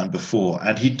that he found before,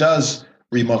 and he does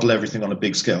remodel everything on a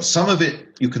big scale. Some of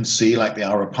it you can see, like the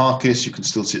Areopagus, you can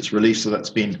still see its relief, so that's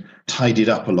been tidied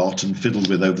up a lot and fiddled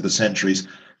with over the centuries.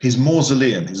 His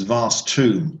mausoleum, his vast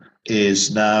tomb,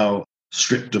 is now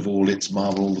stripped of all its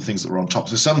marble, all the things that were on top.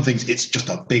 So some things, it's just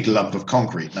a big lump of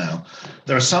concrete now.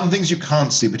 There are some things you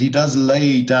can't see, but he does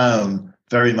lay down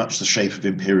very much the shape of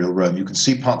imperial Rome. You can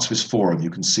see parts of his forum. You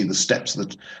can see the steps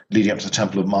that leading up to the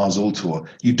Temple of Mars Ultor.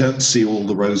 You don't see all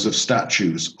the rows of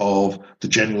statues of the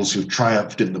generals who've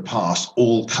triumphed in the past,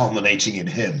 all culminating in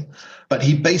him. But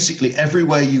he basically,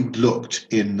 everywhere you looked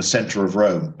in the center of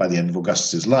Rome by the end of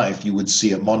Augustus's life, you would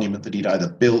see a monument that he'd either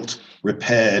built,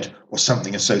 repaired, or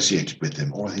something associated with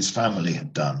him, or his family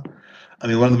had done. I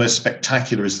mean, one of the most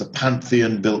spectacular is the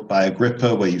Pantheon built by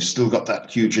Agrippa, where you've still got that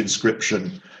huge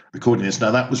inscription recording this.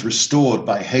 Now, that was restored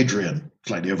by Hadrian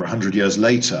slightly over 100 years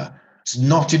later. It's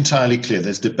not entirely clear.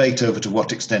 There's debate over to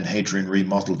what extent Hadrian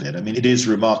remodeled it. I mean, it is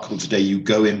remarkable today. You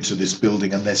go into this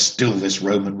building and there's still this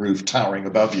Roman roof towering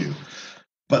above you.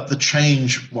 But the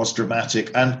change was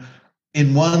dramatic. And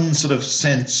in one sort of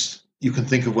sense, you can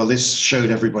think of, well, this showed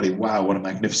everybody, wow, what a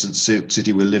magnificent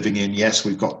city we're living in. Yes,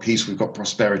 we've got peace, we've got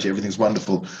prosperity, everything's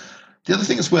wonderful. The other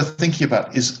thing that's worth thinking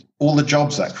about is all the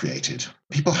jobs that created.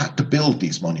 People had to build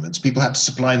these monuments. People had to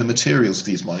supply the materials for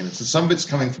these monuments. And some of it's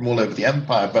coming from all over the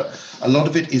empire, but a lot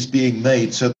of it is being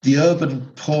made. So the urban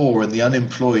poor and the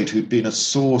unemployed who'd been a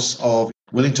source of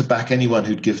willing to back anyone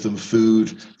who'd give them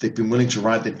food, they've been willing to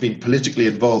write, they've been politically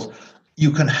involved.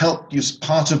 You can help.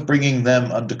 Part of bringing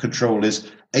them under control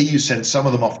is, you send some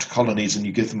of them off to colonies and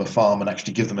you give them a farm and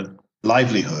actually give them a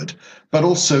livelihood, but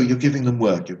also you're giving them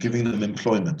work, you're giving them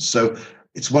employment. So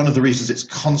it's one of the reasons it's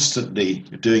constantly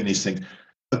doing these things.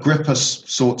 Agrippa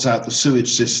sorts out the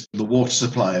sewage system, the water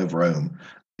supply of Rome.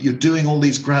 You're doing all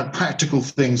these grand practical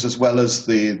things as well as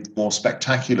the more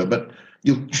spectacular, but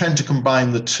you tend to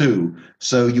combine the two.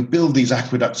 So you build these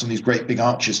aqueducts and these great big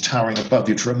arches towering above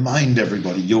you to remind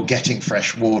everybody you're getting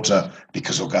fresh water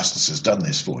because Augustus has done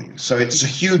this for you. So it's a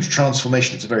huge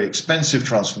transformation. It's a very expensive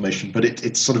transformation, but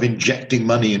it's sort of injecting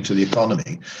money into the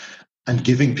economy and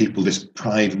giving people this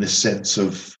pride and this sense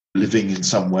of living in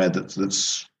somewhere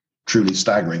that's truly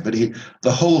staggering. But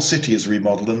the whole city is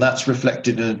remodeled, and that's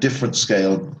reflected in a different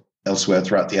scale elsewhere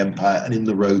throughout the empire and in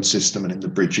the road system and in the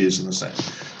bridges and the same.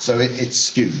 So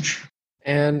it's huge.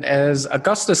 And as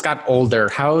Augustus got older,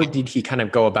 how did he kind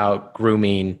of go about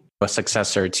grooming a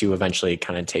successor to eventually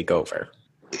kind of take over?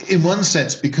 In one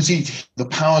sense, because the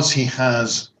powers he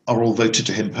has are all voted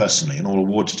to him personally and all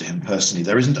awarded to him personally.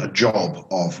 There isn't a job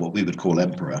of what we would call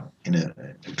emperor in a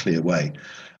clear way.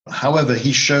 However,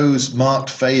 he shows marked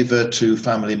favor to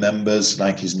family members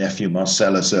like his nephew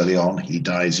Marcellus early on. He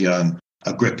dies young.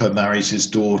 Agrippa marries his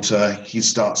daughter. He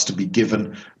starts to be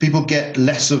given. People get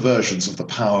lesser versions of the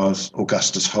powers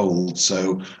Augustus holds.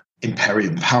 So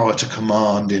imperium, power to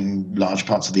command in large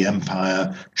parts of the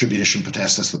empire, tribunician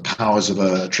potestas, the powers of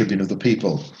a tribune of the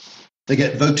people. They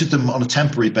get voted them on a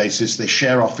temporary basis. They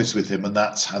share office with him, and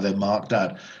that's how they're marked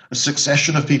out. A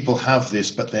succession of people have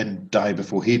this, but then die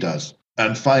before he does.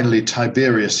 And finally,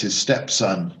 Tiberius, his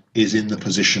stepson, is in the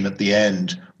position at the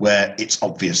end where it's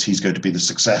obvious he's going to be the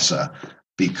successor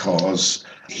because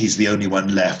he's the only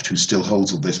one left who still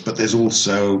holds all this. But there's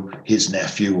also his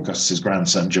nephew, Augustus's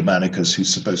grandson, Germanicus,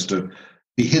 who's supposed to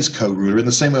be his co-ruler in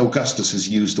the same way Augustus has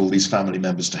used all these family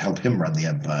members to help him run the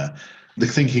empire. The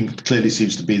thinking clearly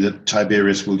seems to be that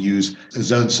Tiberius will use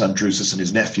his own son Drusus and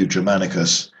his nephew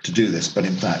Germanicus to do this, but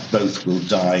in fact both will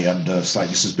die under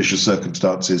slightly suspicious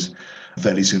circumstances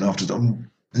fairly soon after.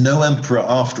 No emperor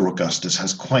after Augustus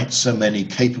has quite so many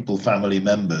capable family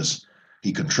members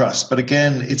he can trust. But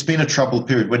again, it's been a troubled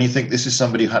period when you think this is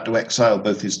somebody who had to exile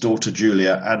both his daughter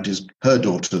Julia and her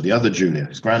daughter, the other Julia,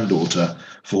 his granddaughter,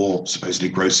 for supposedly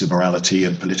gross immorality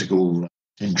and political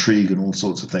intrigue and all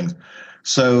sorts of things.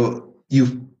 So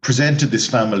you've presented this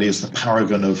family as the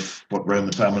paragon of what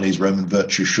Roman families, Roman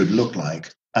virtue should look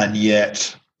like, and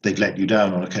yet they've let you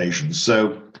down on occasion.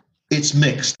 So it's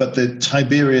mixed, but the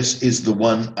Tiberius is the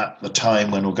one at the time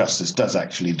when Augustus does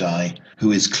actually die,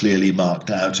 who is clearly marked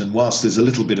out. And whilst there's a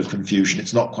little bit of confusion,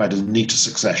 it's not quite as neat a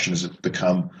succession as it's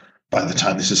become by the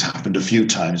time this has happened a few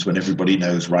times when everybody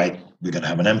knows, right, we're going to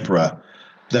have an emperor.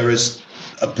 There is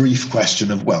a brief question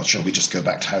of, well, shall we just go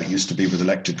back to how it used to be with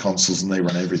elected consuls and they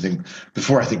run everything,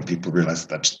 before I think people realize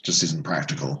that just isn't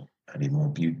practical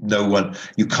anymore. You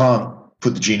can't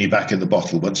put the genie back in the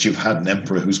bottle. Once you've had an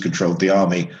emperor who's controlled the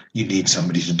army, you need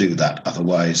somebody to do that.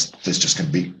 Otherwise, there's just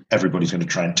going to be, everybody's going to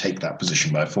try and take that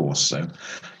position by force. So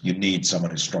you need someone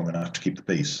who's strong enough to keep the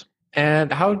peace.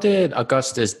 And how did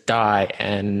Augustus die?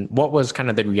 And what was kind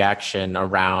of the reaction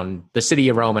around the city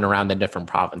of Rome and around the different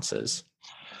provinces?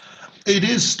 It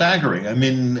is staggering. I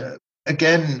mean,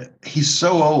 again, he's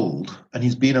so old and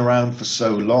he's been around for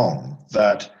so long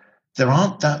that there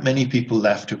aren't that many people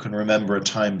left who can remember a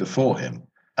time before him.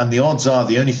 And the odds are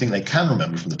the only thing they can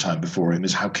remember from the time before him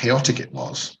is how chaotic it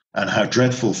was and how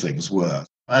dreadful things were.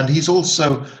 And he's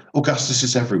also, Augustus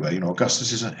is everywhere.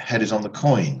 Augustus's head is on the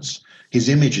coins. His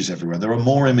image is everywhere. There are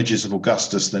more images of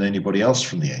Augustus than anybody else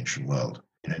from the ancient world,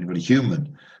 anybody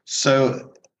human.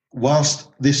 So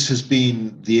whilst this has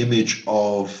been the image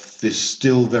of this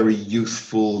still very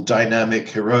youthful, dynamic,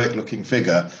 heroic-looking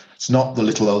figure, it's not the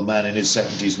little old man in his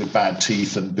 70s with bad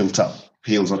teeth and built-up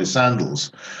heels on his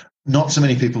sandals. not so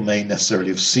many people may necessarily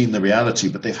have seen the reality,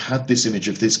 but they've had this image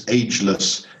of this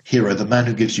ageless hero, the man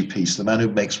who gives you peace, the man who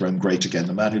makes Rome great again,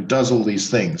 the man who does all these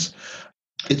things.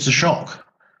 It's a shock.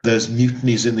 There's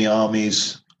mutinies in the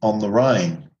armies on the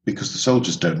Rhine because the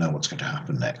soldiers don't know what's going to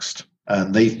happen next.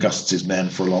 And they've Augustus's men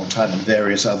for a long time and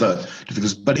various other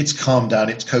difficulties. But it's calmed down,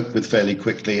 it's coped with fairly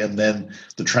quickly. And then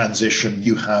the transition,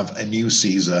 you have a new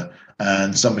Caesar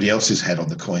and somebody else's head on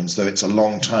the coins, though it's a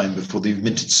long time before they've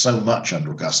minted so much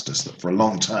under Augustus that for a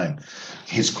long time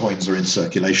his coins are in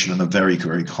circulation and are very,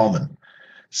 very common.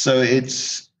 So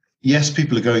it's, yes,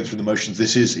 people are going through the motions.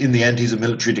 This is, in the end, he's a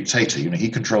military dictator. He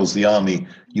controls the army.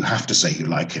 You have to say you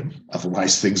like him.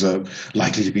 Otherwise, things are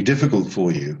likely to be difficult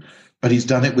for you. But he's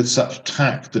done it with such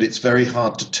tact that it's very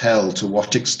hard to tell to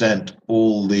what extent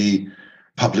all the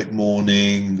public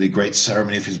mourning, the great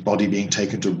ceremony of his body being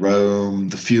taken to Rome,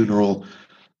 the funeral,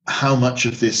 how much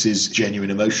of this is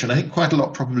genuine emotion. I think quite a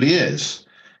lot probably is.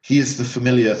 He is the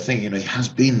familiar thing, he has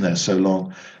been there so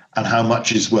long. And how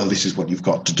much is, well, this is what you've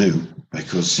got to do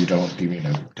because you don't want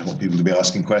people, don't want people to be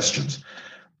asking questions.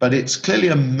 But it's clearly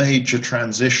a major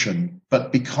transition.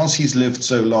 But because he's lived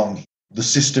so long, the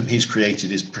system he's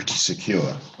created is pretty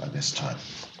secure by this time.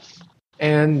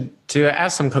 And to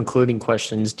ask some concluding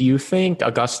questions, do you think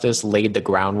Augustus laid the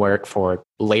groundwork for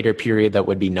a later period that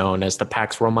would be known as the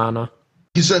Pax Romana?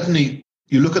 You certainly,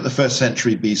 you look at the first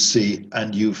century BC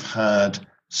and you've had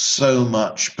so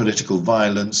much political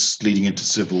violence leading into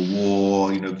civil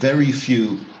war. Very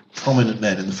few prominent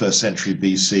men in the first century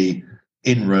BC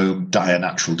in Rome die a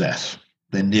natural death.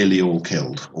 They're nearly all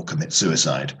killed or commit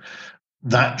suicide.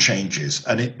 That changes,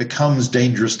 and it becomes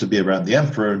dangerous to be around the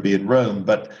emperor and be in Rome.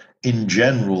 But in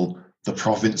general, the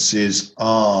provinces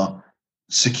are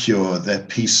secure, they're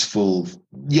peaceful.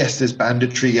 Yes, there's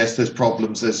banditry, yes, there's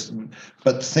problems,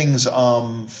 but things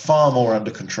are far more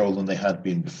under control than they had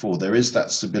been before. There is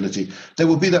that stability. There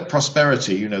will be that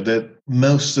prosperity.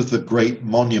 Most of the great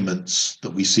monuments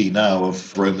that we see now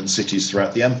of Roman cities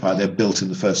throughout the empire, they're built in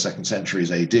the first, second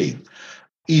centuries AD.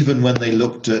 Even when they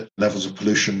looked at levels of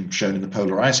pollution shown in the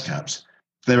polar ice caps,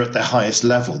 they're at their highest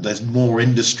level. There's more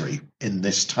industry in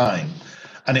this time.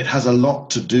 And it has a lot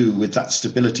to do with that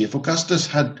stability. If Augustus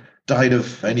had died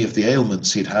of any of the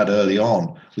ailments he'd had early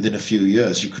on within a few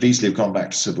years, you could easily have gone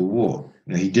back to civil war.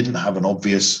 He didn't have an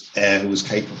obvious heir who was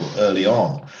capable early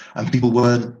on. And people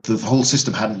the whole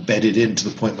system hadn't bedded in to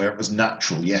the point where it was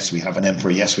natural. Yes, we have an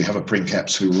emperor. Yes, we have a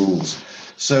princeps who rules.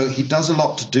 So he does a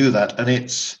lot to do that. And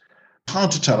it's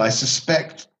hard to tell. I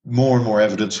suspect more and more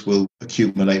evidence will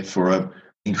accumulate for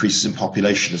increases in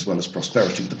population as well as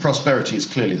prosperity. But the prosperity is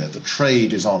clearly there. The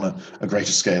trade is on a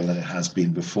greater scale than it has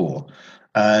been before.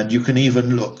 And you can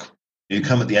even look, you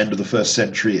come at the end of the first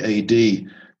century AD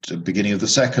to the beginning of the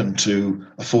second to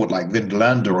a fort like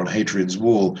Vindolanda on Hadrian's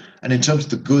Wall. And in terms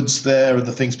of the goods there and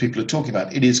the things people are talking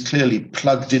about, it is clearly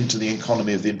plugged into the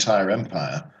economy of the entire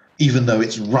empire, even though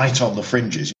it's right on the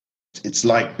fringes. It's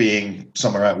like being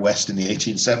somewhere out west in the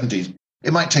 1870s.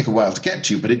 It might take a while to get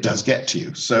to you, but it does get to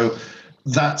you. So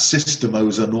that system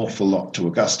owes an awful lot to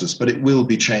Augustus, but it will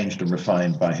be changed and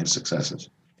refined by his successors.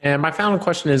 And my final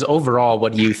question is, overall,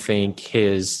 what do you think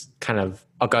his kind of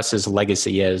Augustus'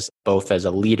 legacy is, both as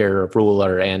a leader, a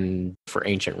ruler, and for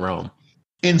ancient Rome?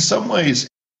 In some ways,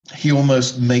 he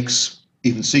almost makes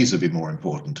even Caesar be more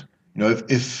important.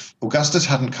 If Augustus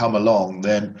hadn't come along,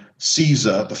 then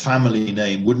Caesar, the family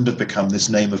name, wouldn't have become this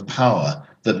name of power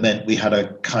that meant we had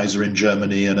a Kaiser in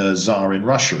Germany and a Tsar in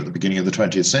Russia at the beginning of the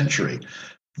 20th century.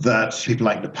 That people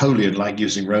like Napoleon like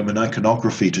using Roman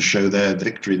iconography to show their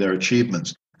victory, their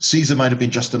achievements. Caesar might have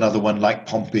been just another one like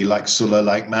Pompey, like Sulla,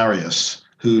 like Marius,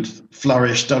 who'd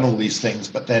flourished, done all these things,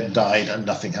 but then died and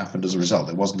nothing happened as a result.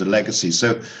 There wasn't a legacy.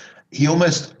 So he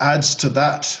almost adds to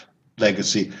that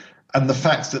legacy. And the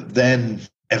fact that then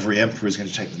every emperor is going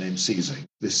to take the name Caesar,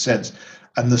 this sense,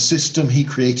 and the system he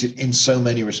created in so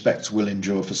many respects will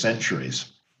endure for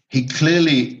centuries. He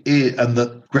clearly is, and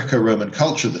the Greco-Roman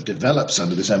culture that develops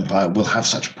under this empire will have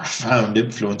such a profound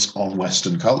influence on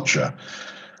Western culture.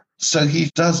 So he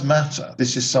does matter.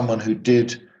 This is someone who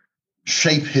did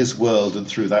shape his world and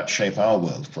through that shape our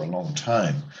world for a long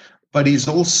time. But he's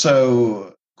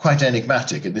also quite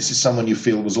enigmatic. And this is someone you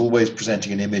feel was always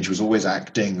presenting an image, was always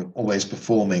acting, always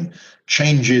performing,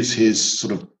 changes his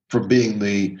sort of from being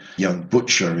the young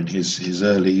butcher in his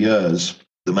early years,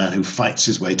 the man who fights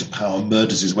his way to power,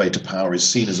 murders his way to power, is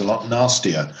seen as a lot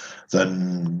nastier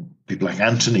than people like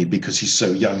Antony because he's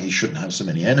so young, he shouldn't have so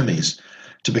many enemies,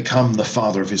 to become the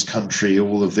father of his country,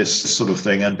 all of this sort of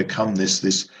thing, and become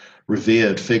this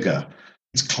revered figure.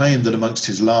 It's claimed that amongst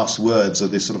his last words are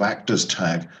this sort of actor's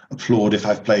tag, applaud if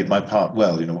I've played my part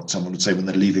well, what someone would say when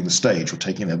they're leaving the stage or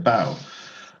taking their bow.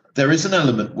 There is an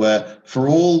element where, for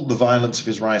all the violence of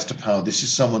his rise to power, this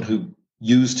is someone who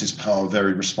used his power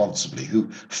very responsibly, who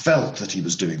felt that he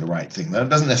was doing the right thing. That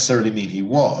doesn't necessarily mean he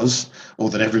was, or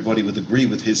that everybody would agree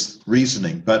with his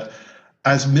reasoning, but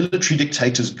as military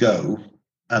dictators go,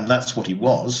 and that's what he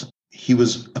was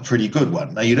a pretty good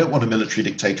one. Now, you don't want a military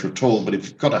dictator at all, but if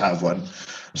you've got to have one,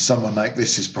 someone like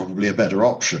this is probably a better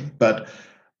option. But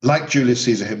like Julius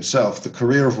Caesar himself, the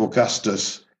career of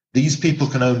Augustus, these people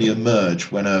can only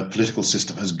emerge when a political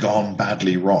system has gone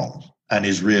badly wrong and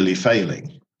is really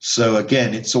failing. So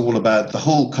again, it's all about the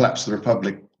whole collapse of the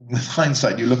Republic. With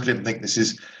hindsight, you look at it and think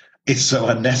it's so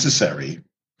unnecessary,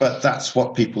 but that's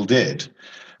what people did.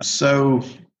 So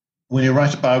when you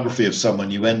write a biography of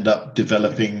someone, you end up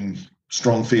developing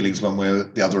strong feelings one way or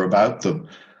the other about them.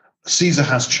 Caesar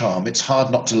has charm. It's hard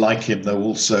not to like him, though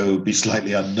also be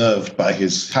slightly unnerved by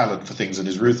his talent for things and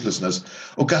his ruthlessness.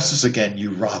 Augustus, again,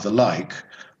 you rather like,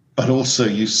 but also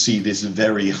you see this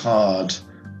very hard,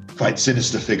 quite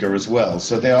sinister figure as well.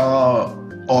 So they are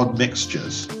odd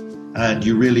mixtures. And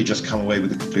you really just come away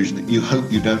with the conclusion that you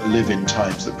hope you don't live in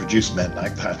times that produce men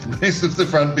like that in place of the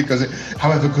front, because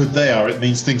however good they are, it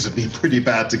means things have been pretty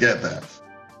bad to get there.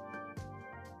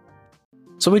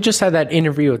 So we just had that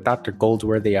interview with Dr.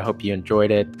 Goldsworthy. I hope you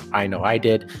enjoyed it. I know I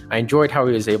did. I enjoyed how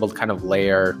he was able to kind of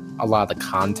layer a lot of the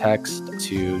context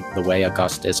to the way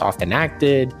Augustus often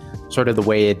acted, sort of the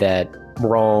way that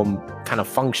Rome kind of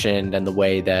functioned and the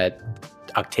way that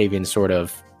Octavian sort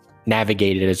of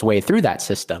navigated his way through that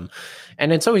system.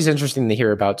 And it's always interesting to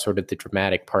hear about sort of the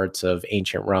dramatic parts of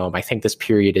ancient Rome. I think this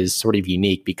period is sort of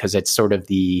unique because it's sort of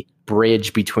the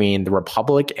bridge between the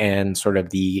Republic and sort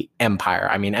of the empire.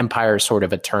 I mean, empire is sort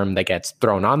of a term that gets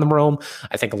thrown on the Rome.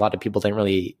 I think a lot of people didn't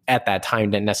really, at that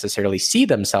time, didn't necessarily see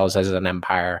themselves as an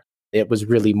empire. It was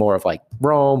really more of like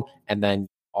Rome and then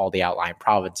all the outlying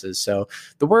provinces. So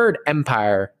the word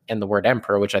empire and the word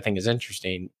emperor, which I think is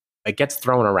interesting, it gets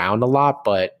thrown around a lot,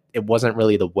 but it wasn't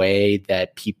really the way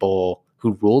that people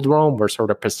who ruled Rome were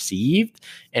sort of perceived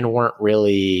and weren't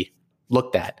really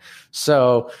looked at.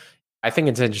 So I think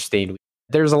it's interesting.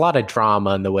 There's a lot of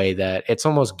drama in the way that it's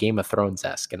almost Game of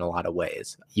Thrones-esque in a lot of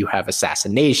ways. You have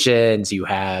assassinations, you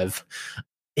have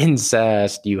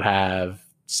incest, you have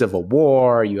civil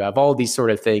war, you have all these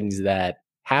sort of things that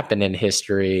happen in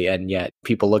history. And yet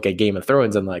people look at Game of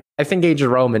Thrones and like, I think Age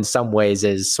of Rome in some ways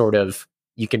is sort of,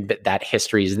 you can bet that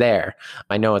history is there.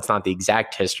 I know it's not the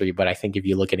exact history, but I think if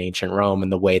you look at ancient Rome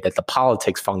and the way that the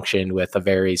politics functioned with a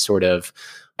very sort of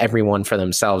everyone for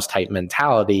themselves type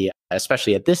mentality,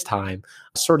 especially at this time,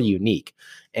 sort of unique.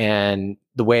 And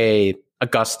the way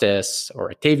Augustus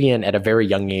or Octavian at a very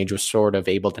young age was sort of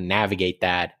able to navigate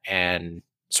that and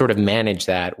sort of manage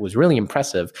that was really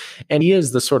impressive. And he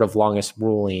is the sort of longest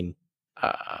ruling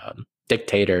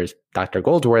dictators. Dr.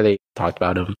 Goldsworthy talked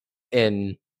about him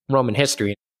in Roman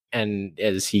history, and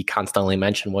as he constantly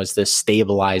mentioned, was this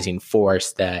stabilizing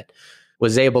force that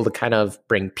was able to kind of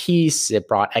bring peace. It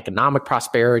brought economic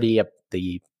prosperity.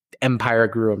 The empire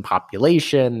grew in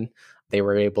population. They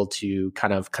were able to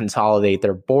kind of consolidate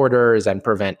their borders and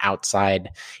prevent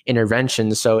outside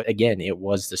intervention. So again, it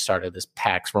was the start of this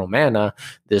Pax Romana,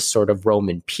 this sort of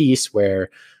Roman peace where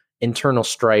internal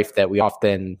strife that we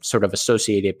often sort of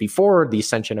associated before the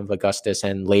ascension of Augustus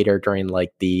and later during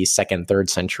like the 2nd, 3rd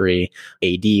century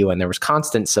AD when there was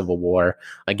constant civil war.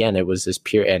 Again, it was this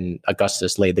period and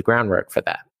Augustus laid the groundwork for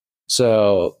that.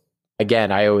 So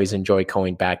again, I always enjoy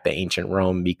going back to ancient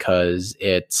Rome because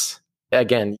it's,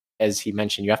 again, as he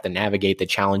mentioned, you have to navigate the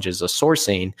challenges of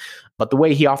sourcing, but the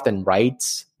way he often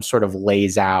writes sort of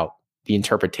lays out the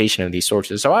interpretation of these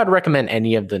sources. So I'd recommend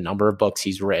any of the number of books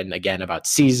he's written, again, about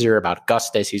Caesar, about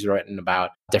Augustus. He's written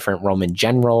about different Roman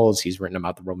generals. He's written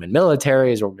about the Roman military.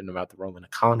 He's written about the Roman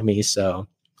economy. So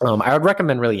I would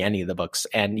recommend really any of the books.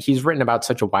 And he's written about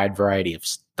such a wide variety of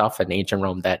stuff in ancient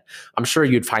Rome that I'm sure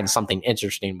you'd find something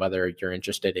interesting, whether you're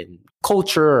interested in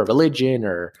culture or religion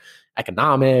or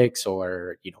economics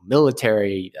or,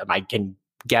 military. I can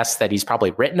guess that he's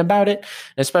probably written about it,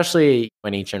 and especially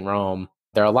in ancient Rome.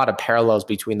 There are a lot of parallels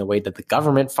between the way that the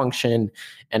government functioned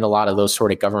and a lot of those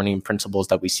sort of governing principles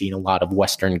that we see in a lot of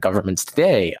Western governments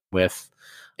today, with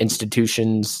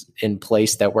institutions in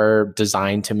place that were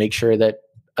designed to make sure that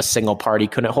a single party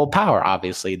couldn't hold power.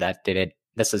 Obviously, that didn't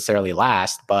necessarily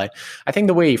last. But I think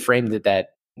the way he framed it,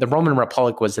 that the Roman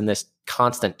Republic was in this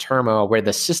constant turmoil where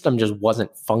the system just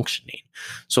wasn't functioning.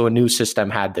 So a new system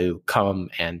had to come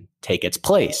and take its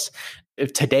place.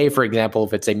 If today, for example,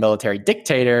 if it's a military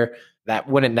dictator, that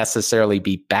wouldn't necessarily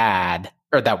be bad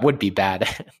or that would be bad,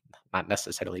 not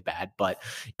necessarily bad, but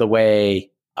the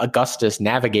way Augustus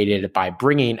navigated it by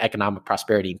bringing economic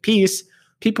prosperity and peace,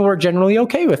 people were generally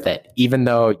okay with it, even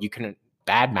though you couldn't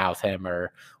badmouth him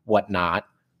or whatnot.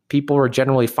 People were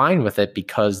generally fine with it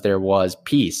because there was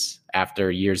peace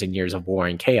after years and years of war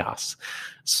and chaos.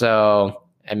 So,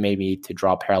 and maybe to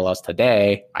draw parallels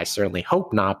today, I certainly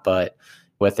hope not, but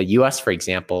with the US, for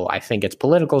example, I think its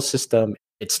political system,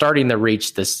 it's starting to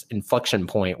reach this inflection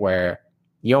point where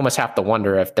you almost have to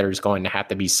wonder if there's going to have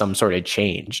to be some sort of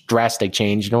change, drastic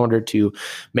change, in order to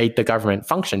make the government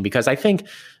function. Because I think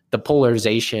the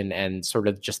polarization and sort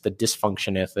of just the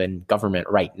dysfunction in government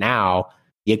right now,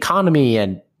 the economy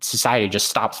and society just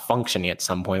stops functioning at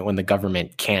some point when the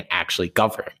government can't actually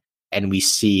govern. And we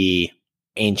see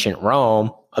ancient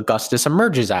Rome, Augustus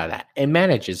emerges out of that and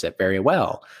manages it very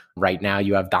well. Right now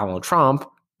you have Donald Trump,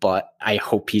 but I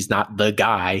hope he's not the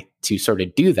guy to sort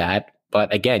of do that.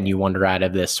 But again, you wonder out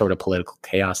of this sort of political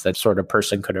chaos that sort of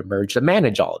person could emerge to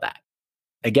manage all of that.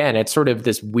 Again, it's sort of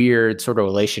this weird sort of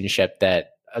relationship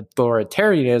that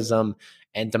authoritarianism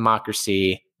and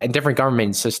democracy and different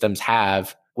government systems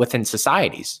have within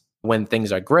societies. When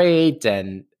things are great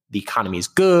and the economy is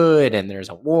good and there's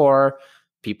a war,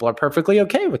 people are perfectly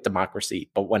okay with democracy.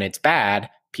 But when it's bad,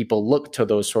 people look to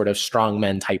those sort of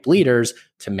strongmen type leaders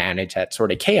to manage that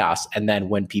sort of chaos. And then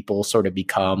when people sort of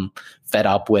become fed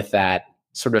up with that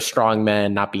sort of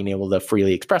strongmen not being able to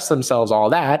freely express themselves, all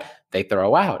that, they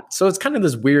throw out. So it's kind of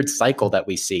this weird cycle that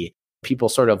we see. People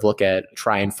sort of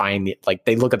try and find, like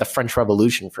they look at the French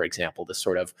Revolution, for example, this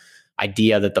sort of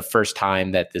idea that the first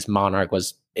time that this monarch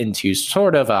was into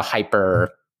sort of a hyper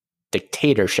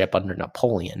dictatorship under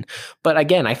Napoleon. But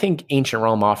again, I think ancient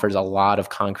Rome offers a lot of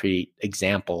concrete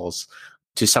examples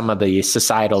to some of the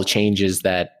societal changes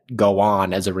that go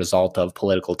on as a result of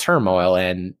political turmoil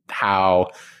and how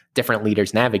different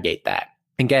leaders navigate that.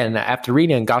 Again, after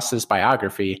reading Augustus'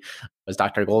 biography, as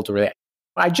Dr. Goldsworthy,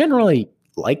 I generally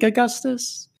like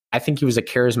Augustus. I think he was a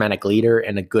charismatic leader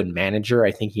and a good manager.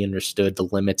 I think he understood the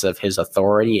limits of his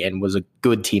authority and was a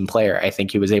good team player. I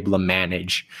think he was able to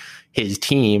manage his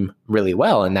team really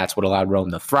well, and that's what allowed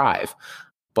Rome to thrive.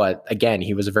 But again,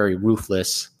 he was a very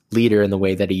ruthless leader in the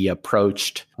way that he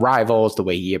approached rivals, the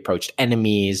way he approached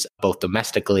enemies, both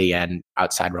domestically and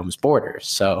outside Rome's borders.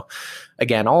 So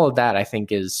again, all of that I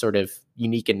think is sort of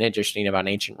unique and interesting about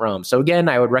ancient Rome. So again,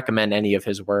 I would recommend any of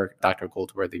his work, Dr.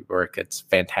 Goldsworthy's work. It's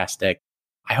fantastic.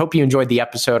 I hope you enjoyed the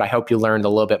episode. I hope you learned a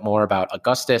little bit more about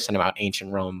Augustus and about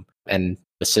ancient Rome and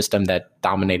the system that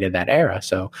dominated that era.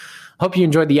 So I hope you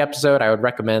enjoyed the episode. I would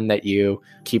recommend that you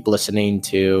keep listening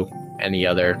to any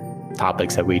other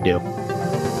topics that we do.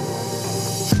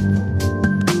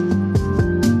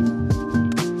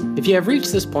 If you have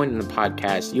reached this point in the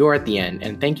podcast, you are at the end,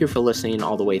 and thank you for listening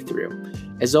all the way through.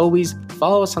 As always,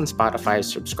 follow us on Spotify,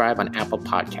 subscribe on Apple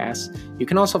Podcasts. You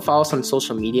can also follow us on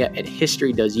social media at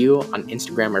History Does You on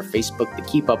Instagram or Facebook to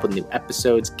keep up with new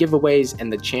episodes, giveaways,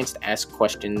 and the chance to ask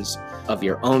questions of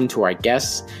your own to our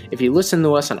guests. If you listen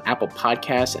to us on Apple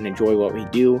Podcasts and enjoy what we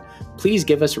do, please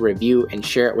give us a review and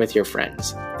share it with your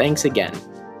friends. Thanks again.